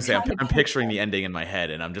I was going to say, I'm picturing the ending in my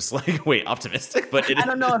head, and I'm just like, wait, optimistic? But I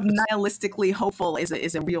don't know if nihilistically hopeful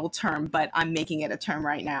is a real term, but I'm making it a term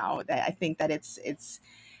right now. That I think that it's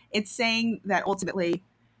saying that ultimately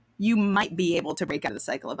you might be able to break out of the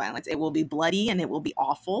cycle of violence. It will be bloody and it will be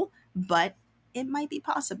awful, but it might be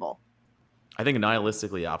possible. I think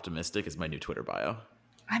nihilistically optimistic is my new Twitter bio.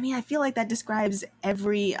 I mean, I feel like that describes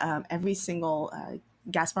every single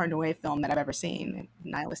Gaspar Noé film that I've ever seen.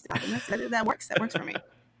 Nihilistic optimistic. That works for me.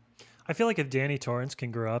 I feel like if Danny Torrance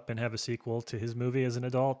can grow up and have a sequel to his movie as an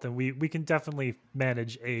adult, then we can definitely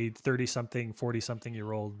manage a 30 something, 40 something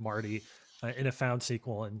year old Marty in a found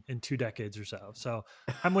sequel in 2 decades or so. So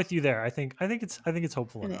I'm with you there. I think it's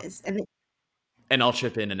hopeful It enough. is. And And I'll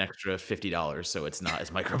chip in an extra $50 so it's not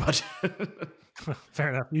as micro budget. Fair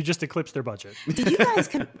enough. You just eclipsed their budget. did you guys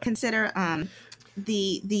consider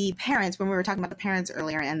the parents, when we were talking about the parents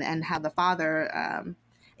earlier, and how the father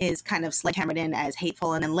is kind of sledgehammered in as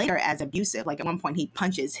hateful and then later as abusive? Like at one point he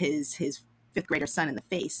punches his fifth grader son in the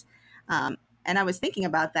face. And I was thinking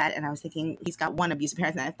about that, and I was thinking he's got one abusive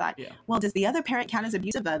parent, and I thought, Yeah. well, does the other parent count as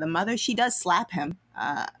abusive? The mother, she does slap him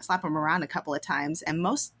around a couple of times, and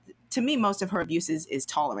most of her abuse is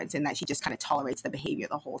tolerance, in that she just kind of tolerates the behavior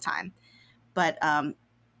the whole time. But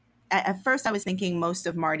at first I was thinking most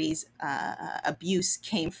of Marty's abuse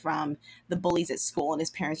came from the bullies at school, and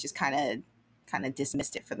his parents just kind of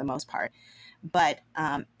dismissed it for the most part. But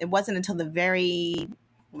it wasn't until the very,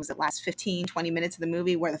 what was it, last 15, 20 minutes of the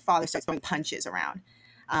movie where the father starts throwing punches around.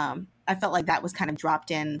 I felt like that was kind of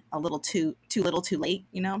dropped in a little too little too late,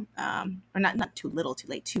 or not too little too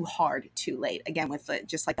late, too hard too late. Again, with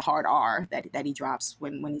just like the hard R that he drops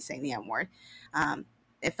when he's saying the M word.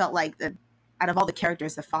 It felt like out of all the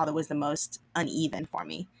characters, the father was the most uneven for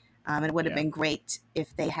me. And it would have Yeah. been great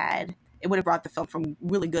if it would have brought the film from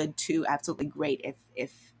really good to absolutely great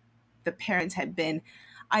if the parents had been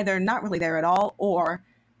either not really there at all or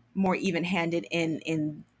more even-handed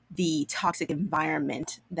in the toxic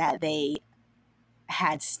environment that they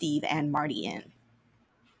had Steve and Marty in.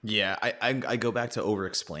 Yeah, I go back to over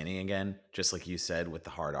explaining again, just like you said with the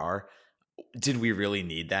hard R. Did we really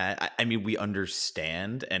need that? I mean, we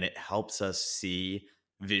understand, and it helps us see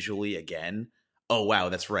visually again. Oh, wow,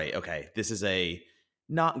 that's right. Okay, this is a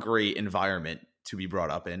not great environment to be brought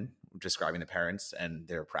up in, describing the parents and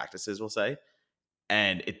their practices, we'll say.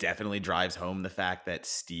 And it definitely drives home the fact that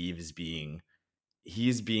Steve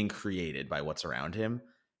he's being created by what's around him,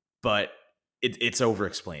 but it's over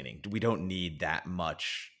explaining. We don't need that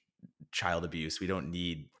much child abuse. We don't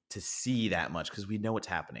need to see that much because we know what's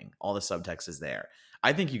happening. All the subtext is there.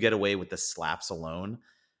 I think you get away with the slaps alone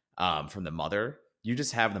from the mother. You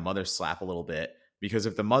just have the mother slap a little bit, because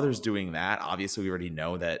if the mother's doing that, obviously we already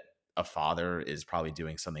know that a father is probably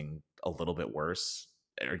doing something a little bit worse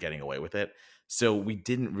or getting away with it. So we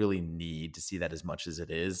didn't really need to see that as much as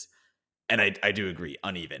it is. And I do agree.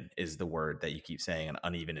 Uneven is the word that you keep saying, and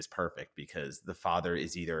uneven is perfect, because the father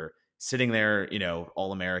is either sitting there,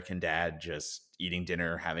 all American dad, just eating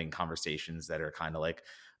dinner, having conversations that are kind of like,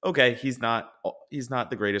 okay, he's not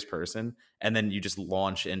the greatest person, and then you just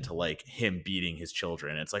launch into like him beating his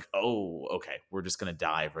children. It's like, oh, okay, we're just gonna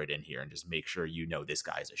dive right in here and just make sure this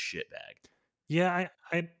guy's a shitbag. Yeah,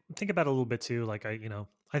 I think about it a little bit too. Like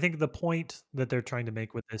I think the point that they're trying to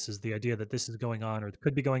make with this is the idea that this is going on, or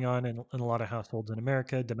could be going on in a lot of households in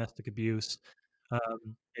America. Domestic abuse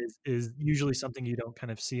is usually something you don't kind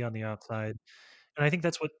of see on the outside, and I think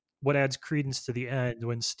that's what adds credence to the end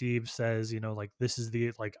when Steve says, like this is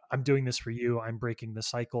like I'm doing this for you, I'm breaking the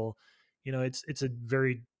cycle. It's a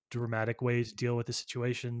very dramatic way to deal with the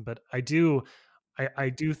situation, but I do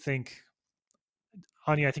think,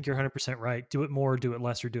 Anya, I think you're 100% right. Do it more, do it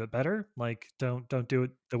less, or do it better. Like, don't do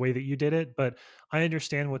it the way that you did it. But I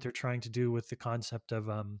understand what they're trying to do with the concept of,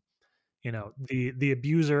 the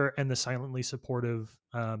abuser and the silently supportive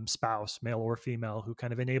spouse, male or female, who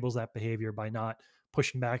kind of enables that behavior by not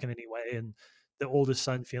pushing back in any way, and the oldest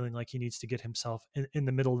son feeling like he needs to get himself in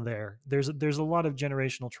the middle there. There's a lot of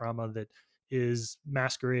generational trauma that is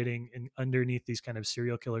masquerading underneath these kind of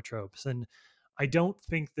serial killer tropes, and I don't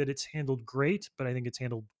think that it's handled great, but I think it's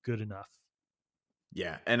handled good enough.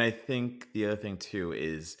 Yeah, and I think the other thing too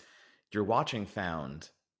is you're watching Found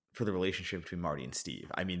for the relationship between Marty and Steve.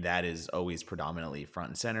 I mean, that is always predominantly front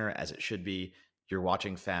and center, as it should be. You're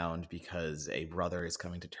watching Found because a brother is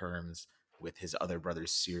coming to terms with his other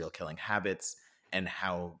brother's serial killing habits, and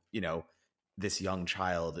how, this young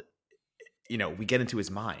child, we get into his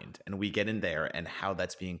mind, and we get in there, and how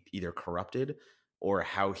that's being either corrupted or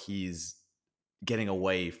how he's getting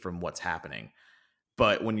away from what's happening.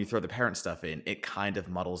 But when you throw the parent stuff in, it kind of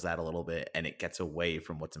muddles that a little bit, and it gets away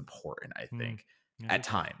from what's important, I think, Yeah, at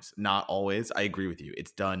times. Not always. I agree with you.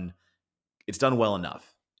 It's done well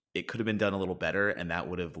enough. It could have been done a little better, and that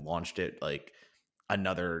would have launched it like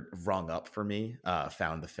another rung up for me,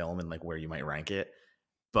 found the film and like where you might rank it.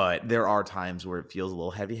 But there are times where it feels a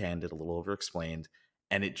little heavy-handed, a little over-explained,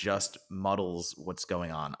 and it just muddles what's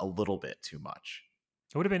going on a little bit too much.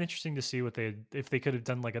 it would have been interesting to see if they could have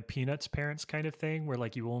done like a Peanuts parents kind of thing, where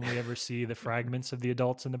like you only ever see the fragments of the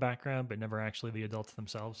adults in the background, but never actually the adults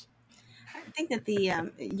themselves. I think that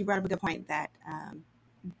the you brought up a good point that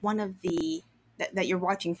one of the that you're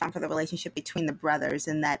watching found for the relationship between the brothers,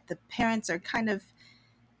 and that the parents are kind of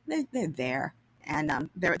they're there, and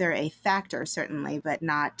they're a factor certainly, but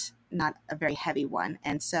not a very heavy one.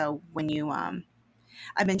 And so when you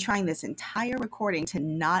I've been trying this entire recording to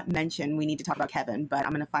not mention we need to talk about Kevin, but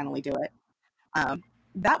I'm going to finally do it. Um,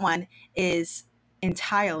 that one is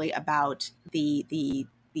entirely about the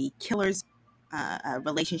killer's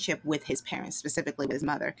relationship with his parents, specifically with his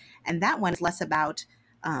mother, and that one is less about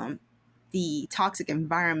um, the toxic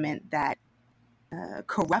environment that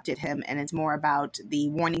corrupted him, and it's more about the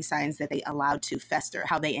warning signs that they allowed to fester,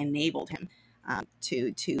 how they enabled him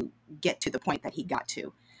to get to the point that he got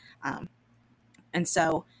to. Um, and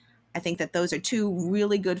so I think that those are two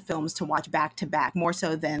really good films to watch back to back, more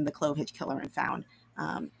so than The Clove Hitch Killer and Found.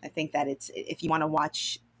 I think that it's if you want to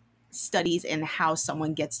watch studies in how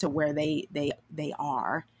someone gets to where they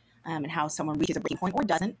are, and how someone reaches a breaking point or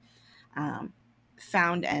doesn't. Um,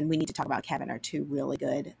 Found and We Need to Talk About Kevin are two really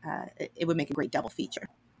good. It would make a great double feature.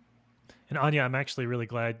 And Anya, I'm actually really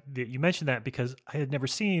glad that you mentioned that because I had never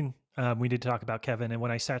seen We Need to Talk About Kevin. And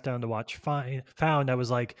when I sat down to watch Found, I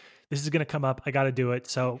was like, this is going to come up. I got to do it.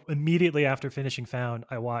 So immediately after finishing Found,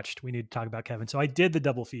 I watched We Need to Talk About Kevin. So I did the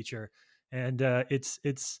double feature, and it's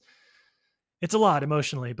a lot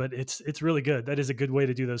emotionally, but it's really good. That is a good way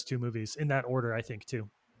to do those two movies in that order, I think, too.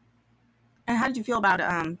 And how did you feel about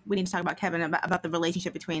We Need to Talk About Kevin, about the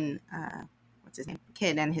relationship between what's his name,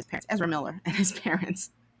 Kid, and his parents, Ezra Miller and his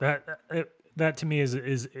parents? That to me is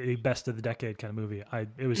a best of the decade kind of movie.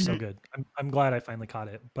 It was so good. I'm glad I finally caught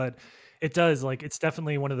it. But it does, like, it's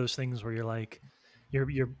definitely one of those things where you're like,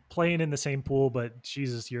 you're playing in the same pool, but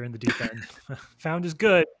Jesus, you're in the deep end. Found is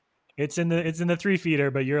good. It's in the 3-feeder,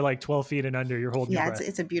 but you're like 12 feet and under. You're holding your breath.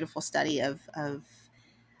 It's a beautiful study of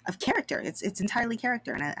character. It's entirely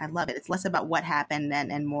character, and I love it. It's less about what happened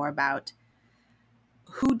and more about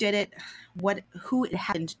who did it, who it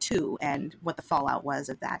happened to, and what the fallout was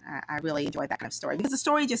of that. I really enjoyed that kind of story because the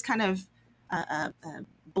story just kind of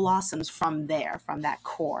blossoms from there, from that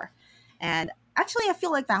core. And actually, I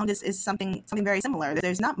feel like Found is something very similar.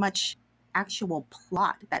 There's not much actual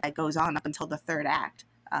plot that goes on up until the third act.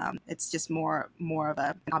 It's just more of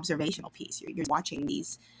an observational piece. You're watching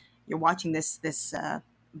this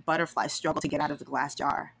butterfly struggle to get out of the glass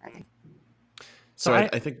jar, I think. So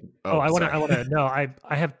I think. I want to. No, I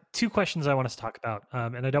have two questions I want us to talk about,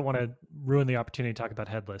 and I don't want to ruin the opportunity to talk about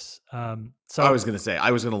Headless. So I was going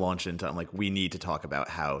to launch into. I'm like, we need to talk about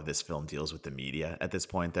how this film deals with the media at this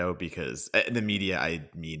point, though, because the media, I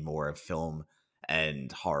mean more of film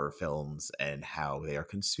and horror films and how they are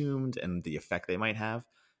consumed and the effect they might have.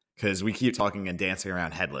 Because we keep talking and dancing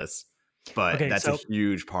around Headless, but that's a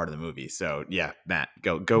huge part of the movie. So yeah, Matt,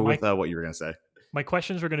 go with what you were going to say. My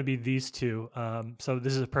questions were going to be these two. So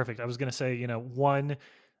this is perfect. I was going to say, one,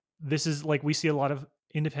 this is like we see a lot of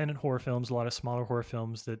independent horror films, a lot of smaller horror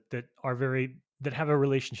films that have a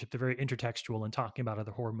relationship. They're very intertextual and talking about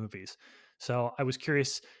other horror movies. So I was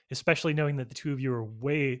curious, especially knowing that the two of you are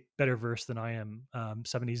way better versed than I am,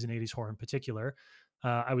 70s and 80s horror in particular.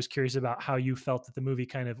 I was curious about how you felt that the movie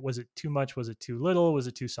was it too much? Was it too little? Was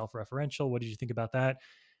it too self-referential? What did you think about that?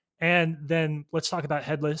 And then let's talk about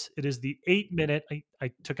Headless. It is the 8-minute,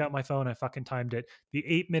 I took out my phone, I fucking timed it, the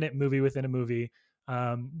 8-minute movie within a movie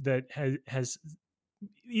that has,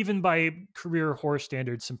 even by career horror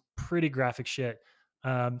standards, some pretty graphic shit.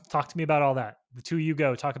 Talk to me about all that. The two of you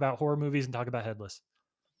go, talk about horror movies and talk about Headless.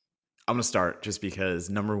 I'm going to start just because,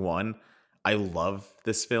 number one, I love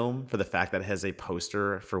this film for the fact that it has a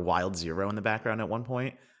poster for Wild Zero in the background at one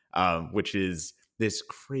point, which is this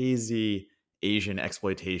crazy Asian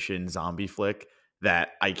exploitation zombie flick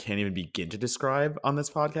that I can't even begin to describe on this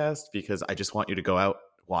podcast because I just want you to go out,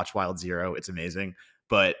 watch Wild Zero. It's amazing.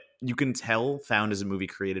 But you can tell Found is a movie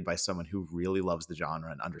created by someone who really loves the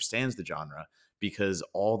genre and understands the genre because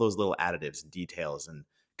all those little additives and details and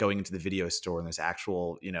going into the video store and there's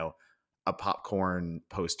actual, a popcorn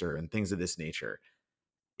poster and things of this nature.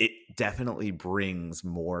 It definitely brings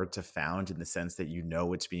more to Found in the sense that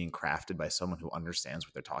it's being crafted by someone who understands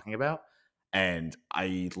what they're talking about. And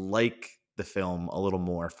I like the film a little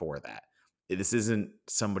more for that. This isn't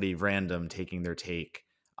somebody random taking their take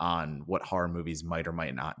on what horror movies might or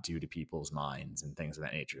might not do to people's minds and things of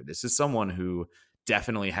that nature. This is someone who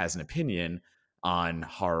definitely has an opinion on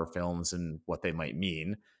horror films and what they might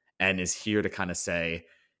mean and is here to kind of say,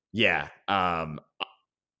 yeah,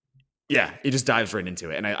 it just dives right into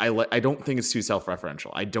it. And I don't think it's too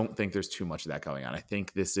self-referential. I don't think there's too much of that going on. I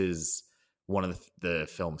think this is one of the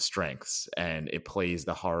film's strengths, and it plays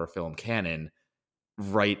the horror film canon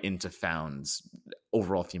right into Found's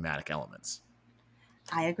overall thematic elements.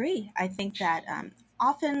 I agree. I think that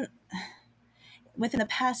often within the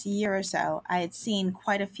past year or so, I had seen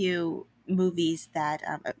quite a few movies that,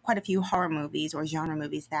 quite a few horror movies or genre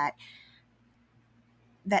movies that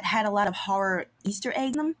had a lot of horror Easter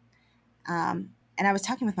eggs in them. And I was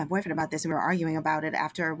talking with my boyfriend about this, and we were arguing about it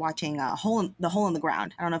after watching The Hole in the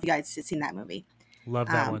Ground. I don't know if you guys have seen that movie. Love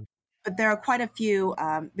that Um, one. but there are quite a few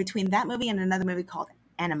between that movie and another movie called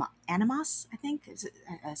Animas, I think. Is it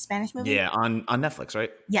a Spanish movie? Yeah, on Netflix,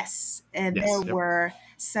 right? Yes. And Yes. there Yep. were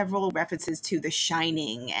several references to The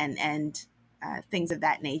Shining and things of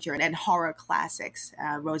that nature, and horror classics,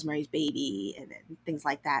 Rosemary's Baby, and things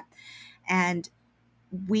like that. And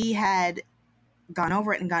we had gone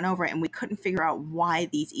over it and gone over it, and we couldn't figure out why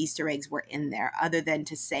these Easter eggs were in there, other than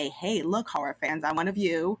to say, "Hey, look, horror fans, I'm one of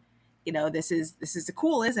you. You know, this is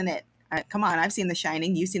cool, isn't it? Come on, I've seen The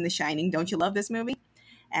Shining. You've seen The Shining. Don't you love this movie?"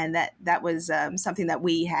 And that was something that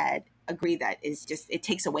we had agreed that is just, it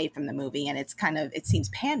takes away from the movie, and it's kind of, it seems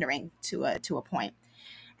pandering to a point.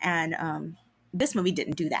 And this movie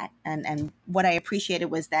didn't do that. And what I appreciated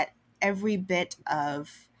was that every bit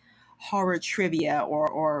of horror trivia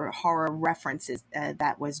or horror references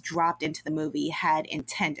that was dropped into the movie had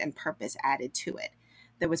intent and purpose added to it.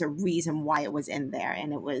 There was a reason why it was in there,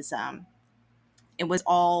 and it was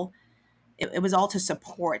all it was all to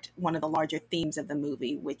support one of the larger themes of the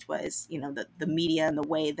movie, which was, you know, the media and the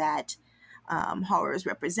way that horror is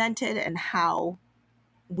represented, and how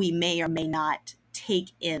we may or may not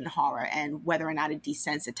take in horror, and whether or not it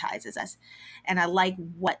desensitizes us. And I like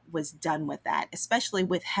what was done with that, especially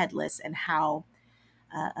with Headless, and how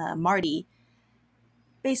Marty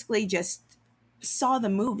basically just saw the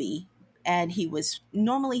movie, and he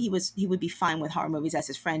would be fine with horror movies, as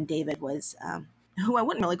his friend David was, who I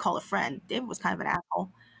wouldn't really call a friend. David was kind of an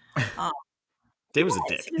asshole. Um, Dave was a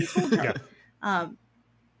yes, dick. he was a total jerk. Yeah. Um,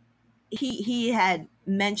 he had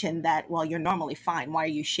mentioned that, well, you're normally fine. Why are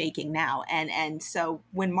you shaking now? And so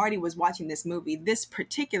when Marty was watching this movie, this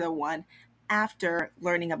particular one, after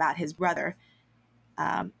learning about his brother,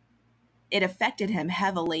 um, it affected him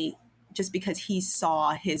heavily, just because he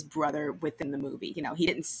saw his brother within the movie. You know, he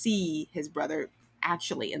didn't see his brother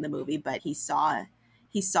actually in the movie, but he saw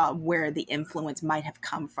where the influence might have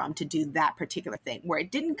come from to do that particular thing, where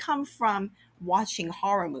it didn't come from watching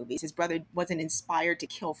horror movies. His brother wasn't inspired to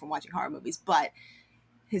kill from watching horror movies, but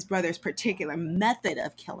his brother's particular method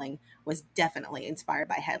of killing was definitely inspired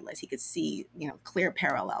by Headless. He could see, you know, clear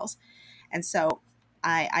parallels. And so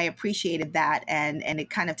I appreciated that, and it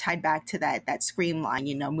kind of tied back to that Scream line,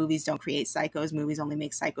 you know, movies don't create psychos, movies only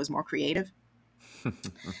make psychos more creative.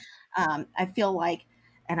 I feel like,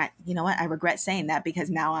 and you know what, I regret saying that, because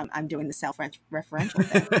now I'm doing the self-referential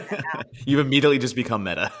thing. And now You've immediately just become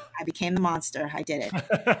meta. I became the monster. I did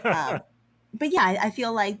it. But yeah, I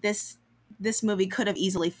feel like this movie could have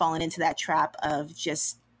easily fallen into that trap of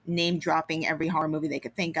just name dropping every horror movie they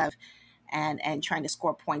could think of, and trying to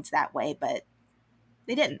score points that way, but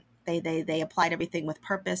they didn't. They applied everything with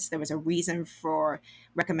purpose. There was a reason for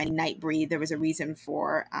recommending Nightbreed. There was a reason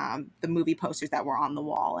for the movie posters that were on the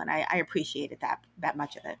wall, and I appreciated that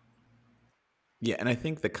much of it. Yeah, and I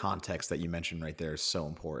think the context that you mentioned right there is so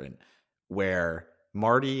important, where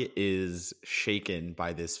Marty is shaken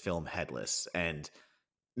by this film Headless. And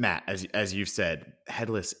Matt, as you've said,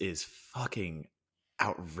 Headless is fucking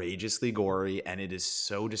outrageously gory, and it is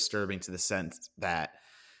so disturbing to the sense that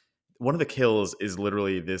one of the kills is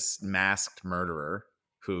literally this masked murderer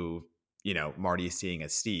who, you know, Marty is seeing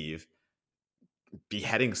as Steve,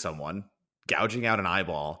 beheading someone, gouging out an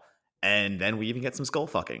eyeball, and then we even get some skull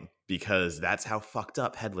fucking, because that's how fucked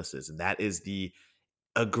up Headless is. And that is the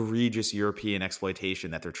egregious European exploitation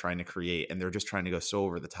that they're trying to create, and they're just trying to go so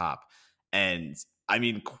over the top. And I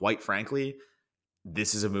mean, quite frankly,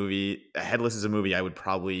 this is a movie, Headless is a movie I would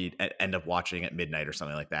probably end up watching at midnight or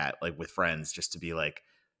something like that, like with friends, just to be like,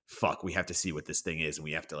 fuck, we have to see what this thing is, and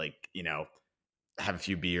we have to, like, you know, have a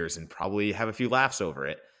few beers and probably have a few laughs over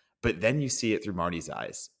it. But then you see it through Marty's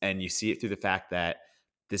eyes, and you see it through the fact that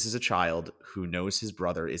this is a child who knows his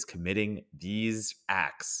brother is committing these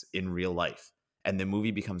acts in real life, and the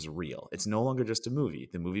movie becomes real. It's no longer just a movie.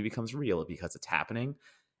 The movie becomes real because it's happening.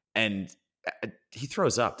 And he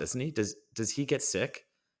throws up, doesn't he? Does he get sick?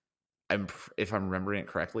 If I'm remembering it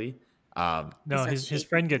correctly. No, his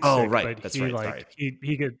friend gets Oh, sick, right. but That's he right.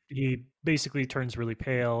 Sorry. he basically turns really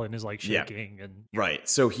pale and is like Yeah. shaking, and Right.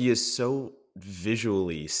 So he is so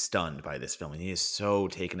visually stunned by this film, and he is so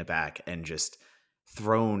taken aback and just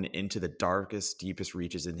thrown into the darkest, deepest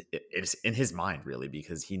reaches in his mind, really,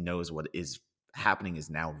 because he knows what is happening is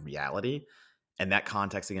now reality. And that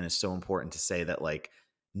context, again, is so important to say that, like,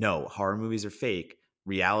 no, horror movies are fake.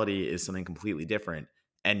 Reality is something completely different.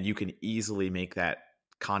 And you can easily make that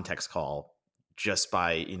context call just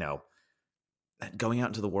by, going out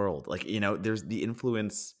into the world. Like, there's the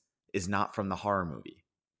influence is not from the horror movie.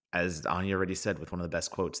 As Anya already said with one of the best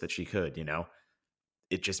quotes that she could,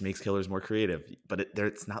 it just makes killers more creative, but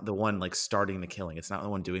it's not the one like starting the killing. It's not the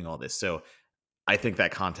one doing all this. So I think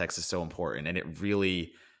that context is so important, and it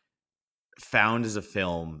really Found is a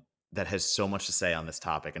film that has so much to say on this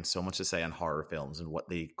topic and so much to say on horror films and what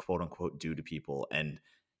they quote unquote do to people, and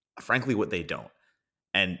frankly what they don't.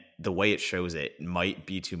 And the way it shows it might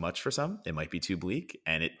be too much for some. It might be too bleak,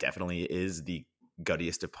 and it definitely is the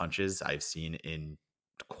guttiest of punches I've seen in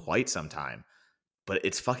quite some time. But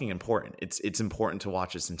it's fucking important. It's important to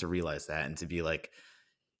watch this and to realize that and to be like,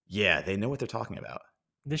 yeah, they know what they're talking about.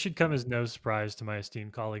 This should come as no surprise to my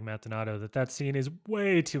esteemed colleague Matt Donato that scene is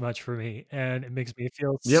way too much for me, and it makes me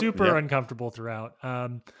feel super uncomfortable throughout.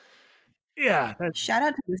 Yeah. Shout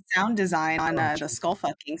out to the sound design on the skull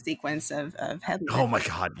fucking sequence of Headless. Oh my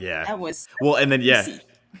god, yeah. That was well, and then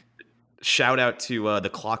shout out to the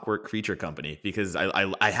Clockwork Creature Company, because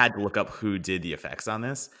I had to look up who did the effects on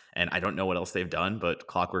this, and I don't know what else they've done, but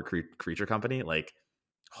Clockwork Creature Company, like,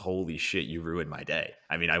 holy shit, you ruined my day.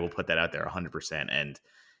 I mean, I will put that out there 100%. And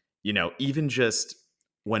even just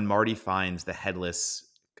when Marty finds the Headless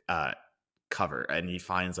cover, and he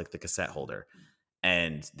finds like the cassette holder,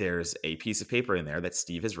 and there's a piece of paper in there that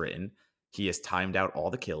Steve has written. He has timed out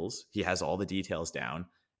all the kills. He has all the details down.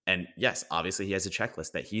 And yes, obviously he has a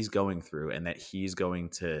checklist that he's going through and that he's going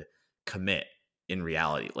to commit in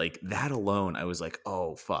reality. Like, that alone, I was like,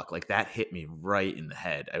 oh, fuck. Like, that hit me right in the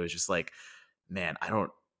head. I was just like, man,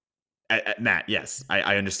 Matt, yes,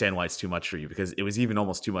 I understand why it's too much for you, because it was even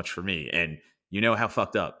almost too much for me. And you know how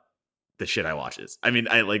fucked up the shit I watch is. I mean,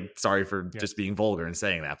 sorry for just being vulgar and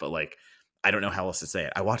saying that, but like, I don't know how else to say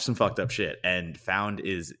it. I watched some fucked up shit, and Found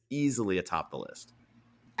is easily atop the list.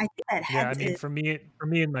 I think that for me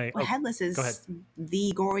and my Headless is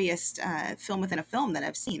the goriest film within a film that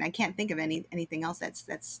I've seen. I can't think of anything else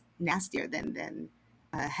that's nastier than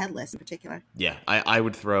Headless in particular. Yeah, I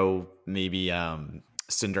would throw maybe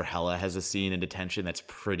Cinderella has a scene in detention that's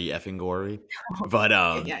pretty effing gory, but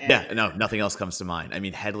no, nothing else comes to mind. I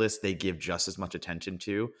mean, Headless, they give just as much attention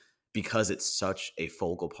to, because it's such a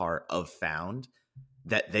focal part of Found,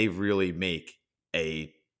 that they really make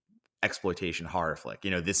a exploitation horror flick.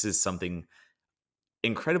 This is something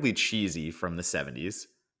incredibly cheesy from the 70s.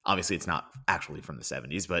 Obviously, it's not actually from the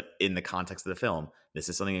 70s, but in the context of the film, this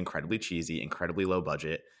is something incredibly cheesy, incredibly low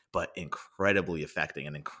budget, but incredibly affecting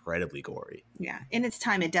and incredibly gory. Yeah. In its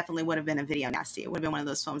time, it definitely would have been a video nasty. It would have been one of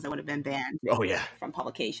those films that would have been banned from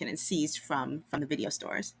publication and seized from the video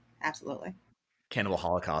stores. Absolutely. Cannibal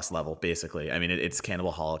Holocaust level, basically. I mean, it's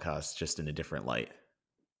Cannibal Holocaust just in a different light.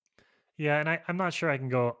 Yeah, and I'm not sure I can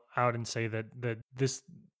go out and say that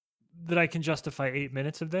I can justify 8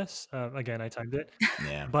 minutes of this. Again, I timed it.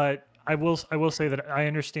 Yeah. But I will say that I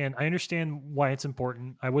understand why it's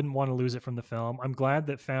important. I wouldn't want to lose it from the film. I'm glad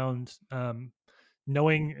that Found,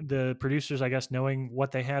 knowing the producers, I guess, knowing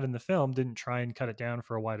what they had in the film, didn't try and cut it down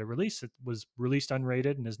for a wider release. It was released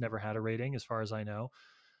unrated and has never had a rating, as far as I know.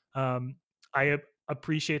 I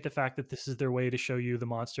appreciate the fact that this is their way to show you the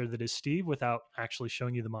monster that is Steve without actually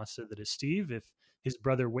showing you the monster that is Steve. If his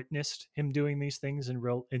brother witnessed him doing these things in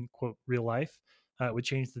quote real life, it would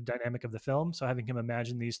change the dynamic of the film. So having him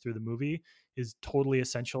imagine these through the movie is totally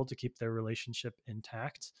essential to keep their relationship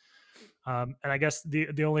intact. And I guess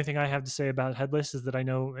the only thing I have to say about Headless is that I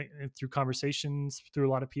know through conversations through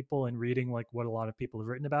a lot of people and reading like what a lot of people have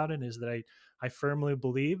written about it, is that I firmly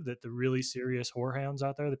believe that the really serious horror hounds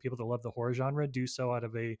out there, the people that love the horror genre, do so out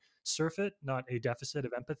of a surfeit, not a deficit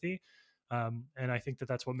of empathy. And I think that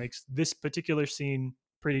that's what makes this particular scene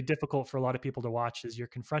pretty difficult for a lot of people to watch, is you're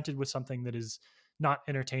confronted with something that is not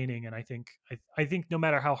entertaining. And I think no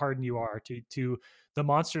matter how hardened you are to the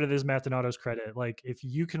monster, to this Matt Donato's credit, like, if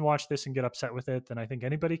you can watch this and get upset with it, then I think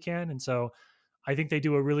anybody can. And so I think they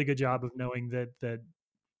do a really good job of knowing that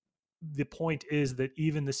the point is that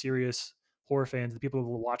even the serious horror fans, the people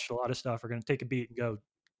who watched a lot of stuff, are going to take a beat and go,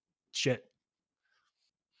 shit.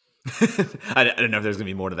 I don't know if there's going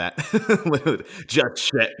to be more to that. Just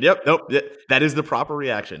shit. Yep. Nope. That is the proper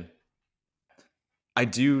reaction. I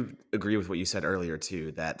do agree with what you said earlier,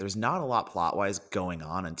 too, that there's not a lot plot-wise going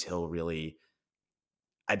on until really,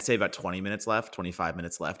 I'd say about 20 minutes left, 25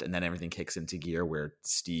 minutes left, and then everything kicks into gear where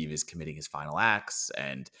Steve is committing his final acts,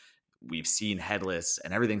 and we've seen Headless,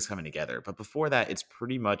 and everything's coming together. But before that, it's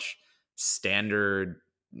pretty much standard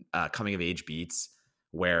coming-of-age beats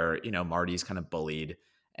where, Marty's kind of bullied,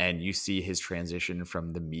 and you see his transition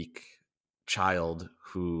from the meek child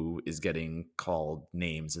who is getting called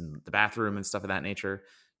names in the bathroom and stuff of that nature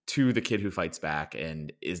to the kid who fights back.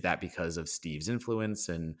 And is that because of Steve's influence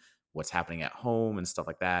and what's happening at home and stuff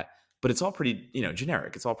like that? But it's all pretty,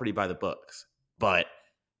 generic. It's all pretty by the books. But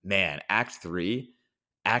man, Act Three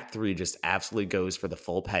just absolutely goes for the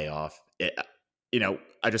full payoff.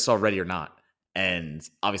 I just saw Ready or Not, and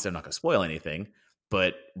obviously I'm not going to spoil anything,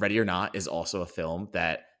 but Ready or Not is also a film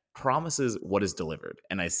that promises what is delivered,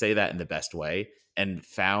 and I say that in the best way. And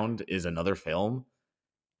Found is another film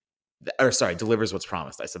delivers what's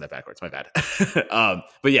promised. I said that backwards. My bad.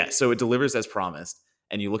 But yeah, so it delivers as promised.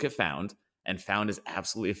 And you look at Found, and Found is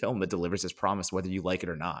absolutely a film that delivers as promised, whether you like it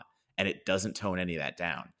or not. And it doesn't tone any of that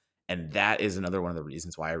down. And that is another one of the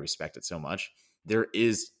reasons why I respect it so much. There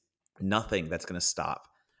is nothing that's going to stop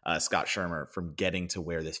Scott Shermer from getting to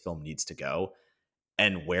where this film needs to go.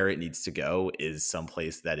 And where it needs to go is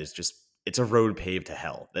someplace that is just, it's a road paved to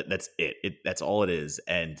hell. That's it. That's all it is.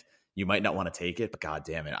 And you might not want to take it, but God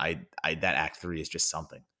damn it, that Act Three is just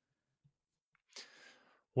something.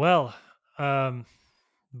 Well,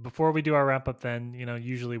 before we do our wrap up, then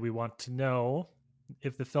usually we want to know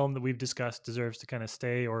if the film that we've discussed deserves to kind of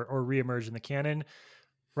stay or reemerge in the canon.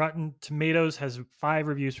 Rotten Tomatoes has 5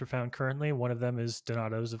 reviews for Found currently. One of them is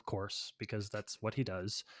Donato's, of course, because that's what he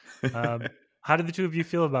does. How do the two of you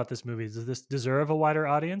feel about this movie? Does this deserve a wider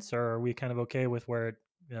audience, or are we kind of okay with where it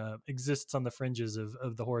exists on the fringes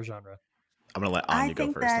of the horror genre? I'm going to let Anya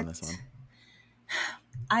go first on this one.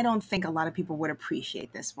 I don't think a lot of people would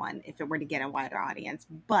appreciate this one if it were to get a wider audience,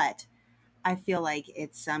 but I feel like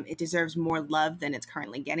it deserves more love than it's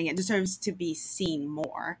currently getting. It deserves to be seen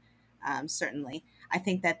more. Certainly, I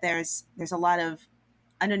think that there's a lot of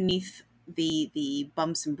underneath the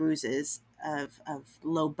bumps and bruises of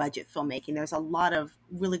low budget filmmaking. There's a lot of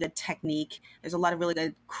really good technique. There's a lot of really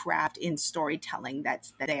good craft in storytelling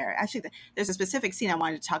that's there. Actually, there's a specific scene I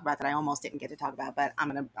wanted to talk about that I almost didn't get to talk about, but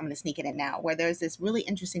I'm gonna sneak it in now, where there's this really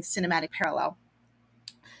interesting cinematic parallel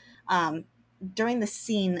during the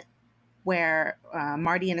scene where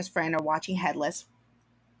Marty and his friend are watching Headless,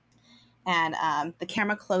 and the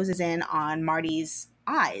camera closes in on Marty's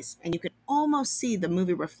eyes, and you could almost see the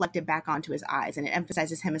movie reflected back onto his eyes, and it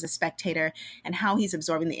emphasizes him as a spectator and how he's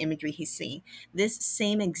absorbing the imagery he's seeing. This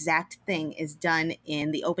same exact thing is done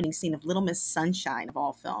in the opening scene of Little Miss Sunshine, of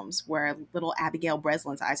all films, where little Abigail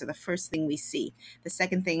Breslin's eyes are the first thing we see. The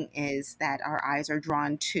second thing is that our eyes are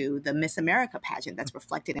drawn to the Miss America pageant that's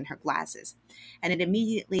reflected in her glasses, and it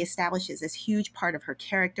immediately establishes this huge part of her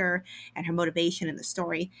character and her motivation in the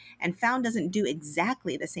story. And Found doesn't do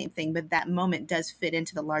exactly the same thing, but that moment does fit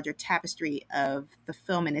into the larger tapestry of the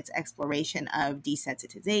film and its exploration of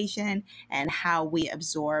desensitization and how we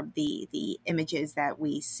absorb the images that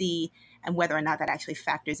we see, and whether or not that actually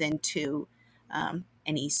factors into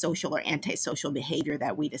any social or antisocial behavior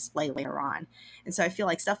that we display later on. And so I feel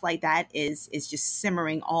like stuff like that is just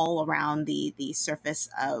simmering all around the surface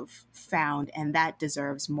of Found, and that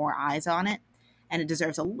deserves more eyes on it. And it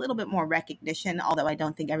deserves a little bit more recognition, although I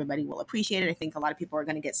don't think everybody will appreciate it. I think a lot of people are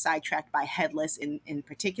going to get sidetracked by Headless in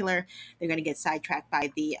particular. They're going to get sidetracked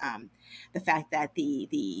by the fact that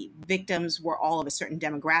the victims were all of a certain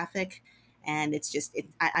demographic, and it's just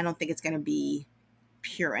I don't think it's going to be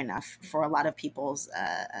pure enough for a lot of people's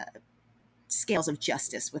scales of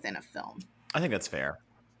justice within a film. I think that's fair.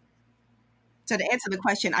 So to answer the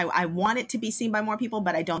question, I want it to be seen by more people,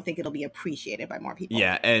 but I don't think it'll be appreciated by more people.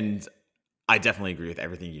 Yeah, and I definitely agree with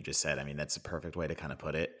everything you just said. I mean, that's a perfect way to kind of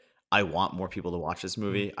put it. I want more people to watch this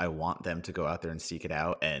movie. I want them to go out there and seek it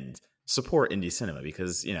out and support indie cinema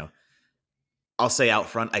because, I'll say out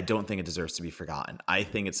front, I don't think it deserves to be forgotten. I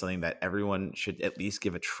think it's something that everyone should at least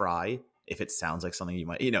give a try. If it sounds like something you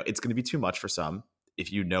might, it's going to be too much for some.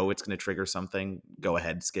 If it's going to trigger something, go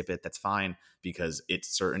ahead, skip it. That's fine, because it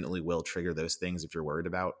certainly will trigger those things if you're worried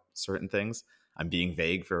about certain things. I'm being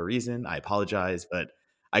vague for a reason. I apologize, but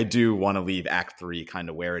I do want to leave Act 3 kind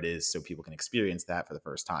of where it is so people can experience that for the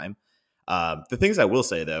first time. The things I will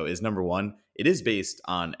say, though, is number one, it is based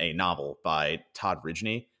on a novel by Todd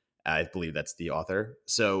Ridgely. I believe that's the author.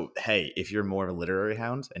 So, hey, if you're more of a literary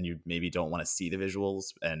hound and you maybe don't want to see the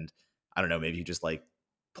visuals, and I don't know, maybe you just like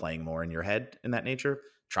playing more in your head in that nature,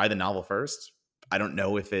 try the novel first. I don't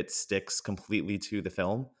know if it sticks completely to the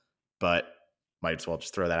film, but might as well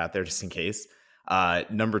just throw that out there just in case.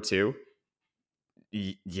 Number two,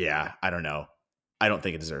 yeah, I don't know. I don't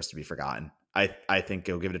think it deserves to be forgotten. I think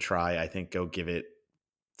go give it a try. I think go give it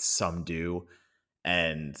some due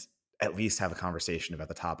and at least have a conversation about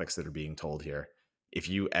the topics that are being told here. if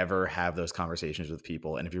you ever have those conversations with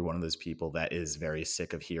people, and if you're one of those people that is very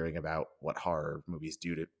sick of hearing about what horror movies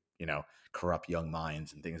do to, corrupt young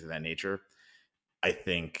minds and things of that nature, I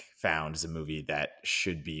think Found is a movie that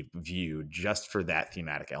should be viewed just for that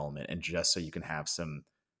thematic element, and just so you can have some,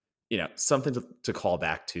 something to call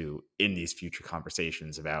back to in these future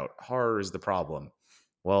conversations about horror is the problem.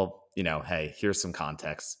 Well, hey, here's some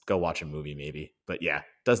context. Go watch a movie maybe. But yeah,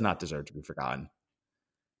 does not deserve to be forgotten.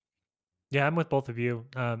 Yeah, I'm with both of you.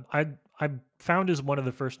 I Found is one of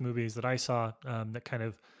the first movies that I saw that kind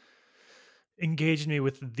of engaged me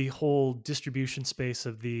with the whole distribution space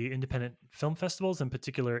of the independent film festivals, in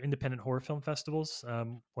particular independent horror film festivals.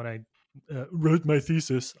 When I wrote my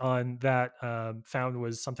thesis on that, Found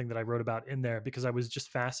was something that I wrote about in there because I was just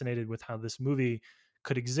fascinated with how this movie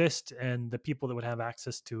could exist and the people that would have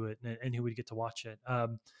access to it and who would get to watch it.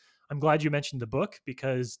 I'm glad you mentioned the book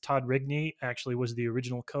because Todd Rigney actually was the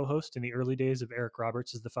original co-host in the early days of Eric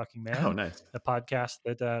Roberts is the Fucking Oh, Man, nice. the podcast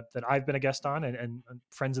that I've been a guest on and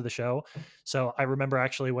friends of the show. So I remember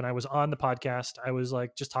actually when I was on the podcast, I was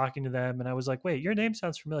like just talking to them and I was like, wait, your name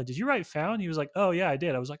sounds familiar. Did you write Found? He was like, oh yeah, I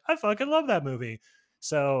did. I was like, I fucking love that movie.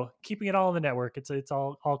 So keeping it all in the network, it's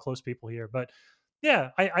all close people here. But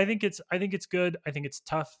yeah, I think it's good. I think it's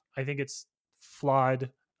tough. I think it's flawed.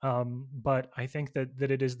 But I think that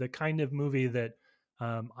it is the kind of movie that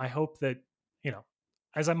I hope that,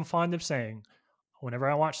 as I'm fond of saying, whenever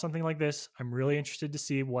I watch something like this, I'm really interested to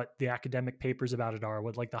see what the academic papers about it are,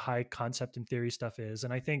 what like the high concept and theory stuff is.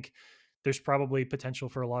 And I think there's probably potential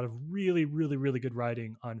for a lot of really, really, really good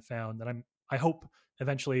writing on Found. And I hope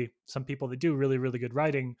eventually some people that do really, really good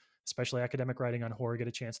writing, especially academic writing on horror, get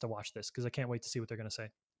a chance to watch this because I can't wait to see what they're going to say.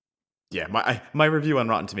 Yeah, my review on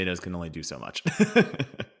Rotten Tomatoes can only do so much.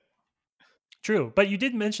 True, but you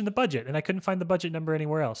did mention the budget, and I couldn't find the budget number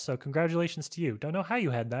anywhere else. So congratulations to you. Don't know how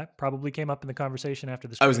you had that. Probably came up in the conversation after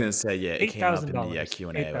the I was screening. going to say, yeah, it Eight came up thousand in the dollars.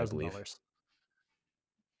 Q&A, I believe. $8,000.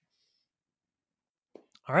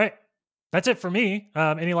 All right, that's it for me.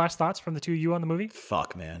 Any last thoughts from the two of you on the movie?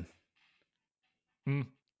 Fuck, man.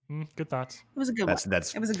 Good thoughts. It was a good one.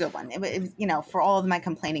 It was a good one. It was, for all of my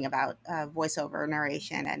complaining about voiceover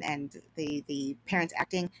narration and the parents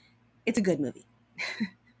acting, it's a good movie.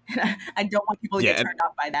 I don't want people to get turned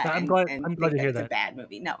off by that. I'm glad to hear it's a bad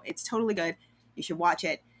movie. No, it's totally good. You should watch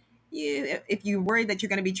it. If you're worried that you're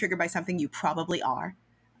going to be triggered by something, you probably are.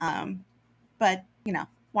 But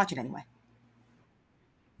watch it anyway.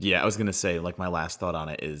 Yeah, I was going to say, like, my last thought on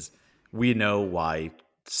it is we know why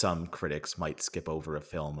some critics might skip over a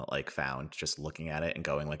film like Found, just looking at it and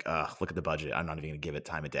going like, ugh, look at the budget. I'm not even going to give it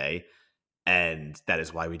time of day. And that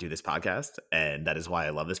is why we do this podcast. And that is why I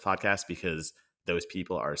love this podcast, because those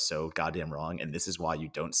people are so goddamn wrong. And this is why you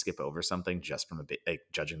don't skip over something just from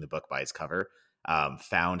judging the book by its cover.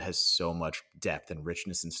 Found has so much depth and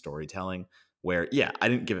richness in storytelling where, yeah, I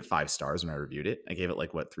didn't give it 5 stars when I reviewed it. I gave it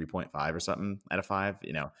like 3.5 or something out of 5,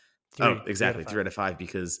 3, Oh, exactly. 3 out of 5,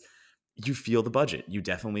 because you feel the budget. You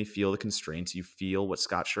definitely feel the constraints. You feel what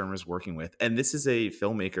Scott Shermer is working with. And this is a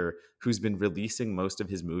filmmaker who's been releasing most of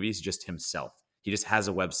his movies just himself. He just has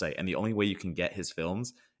a website, and the only way you can get his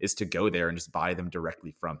films is to go there and just buy them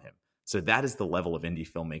directly from him. So that is the level of indie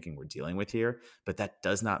filmmaking we're dealing with here. But that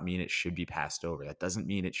does not mean it should be passed over. That doesn't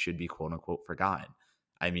mean it should be quote unquote forgotten.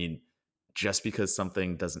 I mean, just because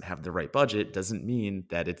something doesn't have the right budget doesn't mean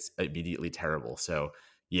that it's immediately terrible. So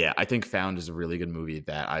yeah, I think Found is a really good movie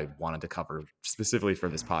that I wanted to cover specifically for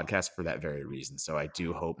this podcast for that very reason. So I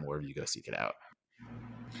do hope more of you go seek it out.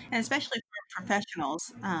 And especially for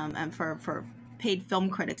professionals and for paid film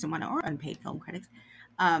critics and or unpaid film critics,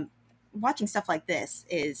 watching stuff like this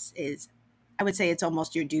is I would say it's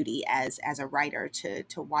almost your duty as a writer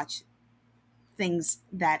to watch things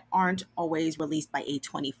that aren't always released by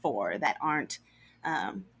A24, that aren't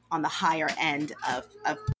on the higher end of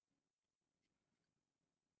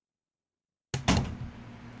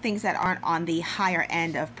things that aren't on the higher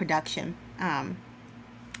end of production.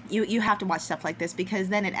 You have to watch stuff like this because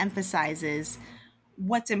then it emphasizes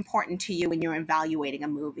what's important to you when you're evaluating a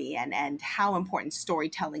movie and how important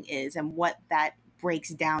storytelling is and what that breaks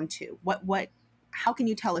down to. How can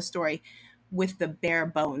you tell a story with the bare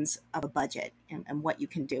bones of a budget and what you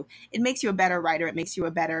can do? It makes you a better writer. It makes you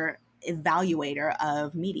a better evaluator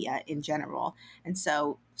of media in general. And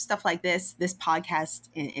so stuff like this podcast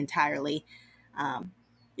entirely,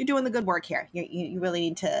 you're doing the good work here. You really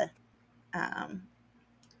need to,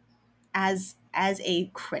 as a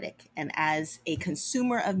critic and as a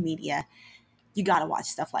consumer of media, you got to watch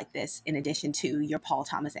stuff like this in addition to your Paul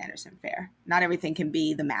Thomas Anderson fare. Not everything can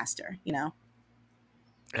be the master,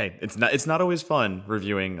 Hey, it's not always fun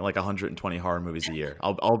reviewing like 120 horror movies a year.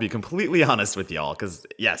 I'll be completely honest with y'all, because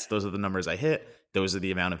yes, those are the numbers I hit. Those are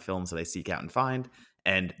the amount of films that I seek out and find,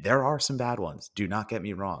 and there are some bad ones. Do not get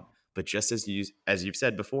me wrong, but just as you've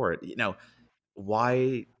said before,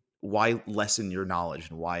 why lessen your knowledge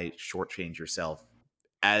and why shortchange yourself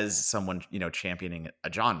as someone championing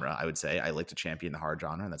a genre? I would say I like to champion the horror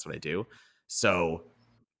genre, and that's what I do. So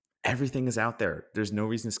everything is out there. There's no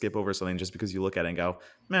reason to skip over something just because you look at it and go,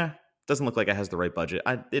 meh, doesn't look like it has the right budget.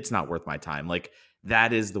 It's not worth my time. Like,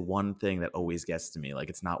 that is the one thing that always gets to me.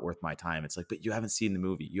 Like, it's not worth my time. It's like, but you haven't seen the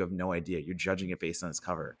movie. You have no idea. You're judging it based on its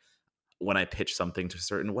cover. When I pitch something to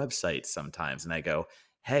certain websites sometimes and I go,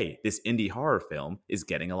 hey, this indie horror film is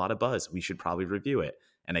getting a lot of buzz. We should probably review it.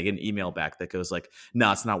 And I get an email back that goes like,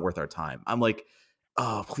 no, it's not worth our time. I'm like,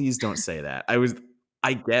 oh, please don't say that.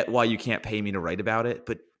 I get why you can't pay me to write about it,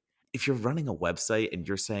 but if you're running a website and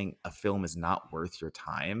you're saying a film is not worth your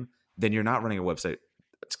time, then you're not running a website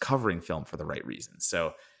that's covering film for the right reasons.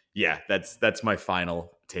 So yeah, that's my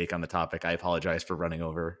final take on the topic. I apologize for running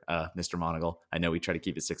over Mr. Monagle. I know we try to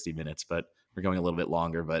keep it 60 minutes, but we're going a little bit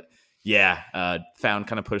longer. But yeah, Found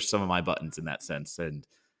kind of pushed some of my buttons in that sense. And,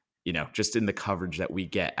 just in the coverage that we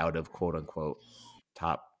get out of quote unquote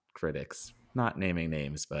top critics, not naming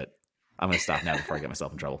names, but I'm going to stop now before I get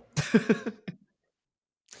myself in trouble.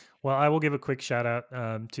 Well, I will give a quick shout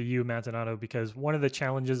out to you, Matt Donato, because one of the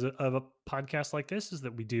challenges of a podcast like this is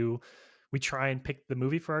that we try and pick the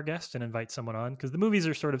movie for our guest and invite someone on, because the movies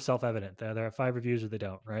are sort of self-evident. There are 5 reviews or they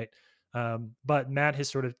don't, right? But Matt has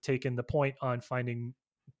sort of taken the point on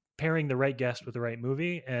pairing the right guest with the right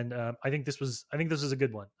movie, and I think this was a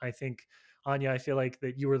good one. I think, Anya, I feel like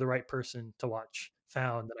that you were the right person to watch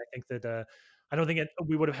Found, and I think that I don't think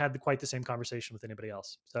we would have had quite the same conversation with anybody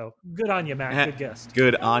else. So good on you, Matt. Good guest.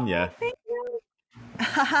 Good on ya. Thank you.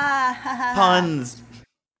 Puns.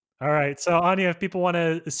 All right. So, Anya, if people want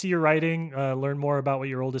to see your writing, learn more about what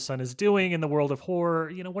your oldest son is doing in the world of horror,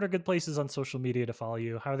 what are good places on social media to follow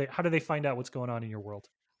you? How do they find out what's going on in your world?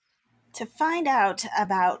 To find out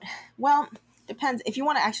about, well, depends. If you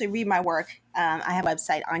want to actually read my work, I have a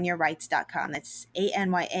website, anyarights.com. That's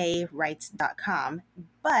ANYA rights.com.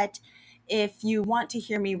 But if you want to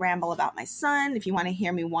hear me ramble about my son, if you want to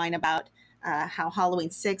hear me whine about how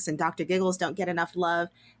Halloween 6 and Dr. Giggles don't get enough love,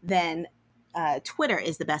 then Twitter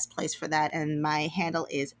is the best place for that. And my handle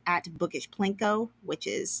is @bookishplinko, which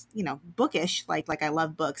is, bookish, like I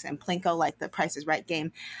love books, and Plinko, like the Price is Right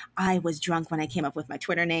game. I was drunk when I came up with my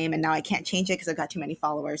Twitter name, and now I can't change it because I've got too many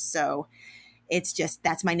followers. So it's just,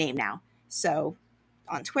 that's my name now. So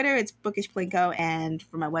on Twitter, it's bookishplinko. And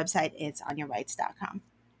for my website, it's anyarights.com.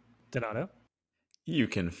 Donato? You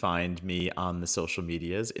can find me on the social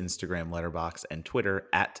medias, Instagram, Letterboxd, and Twitter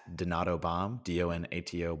 @DonatoBomb,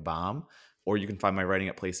 DONATO bomb. Or you can find my writing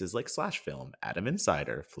at places like Slash Film, Adam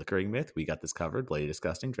Insider, Flickering Myth, We Got This Covered, Bloody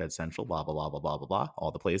Disgusting, Dread Central, blah, blah, blah, blah, blah, blah, blah,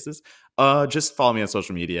 all the places. Just follow me on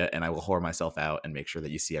social media and I will whore myself out and make sure that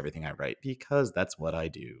you see everything I write, because that's what I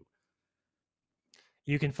do.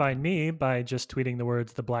 You can find me by just tweeting the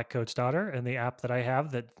words "The Black Coat's Daughter" and the app that I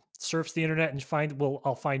have that surfs the internet and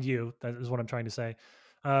I'll find you. That is what I'm trying to say.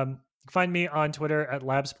 Find me on Twitter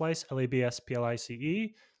 @labsplice,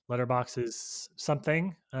 LABSPLICE. Letterboxd is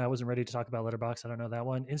something. I wasn't ready to talk about Letterboxd. I don't know that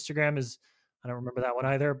one. Instagram is, I don't remember that one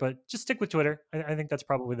either, but just stick with Twitter. I think that's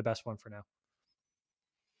probably the best one for now.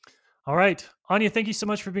 All right. Anya, thank you so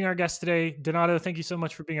much for being our guest today. Donato, thank you so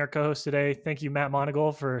much for being our co-host today. Thank you, Matt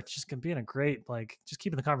Monagle, for just being a great, just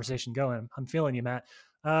keeping the conversation going. I'm feeling you, Matt.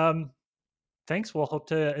 Thanks. We'll hope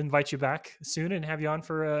to invite you back soon and have you on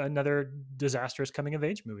for another disastrous coming of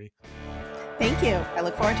age movie. Thank you. I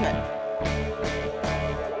look forward to it.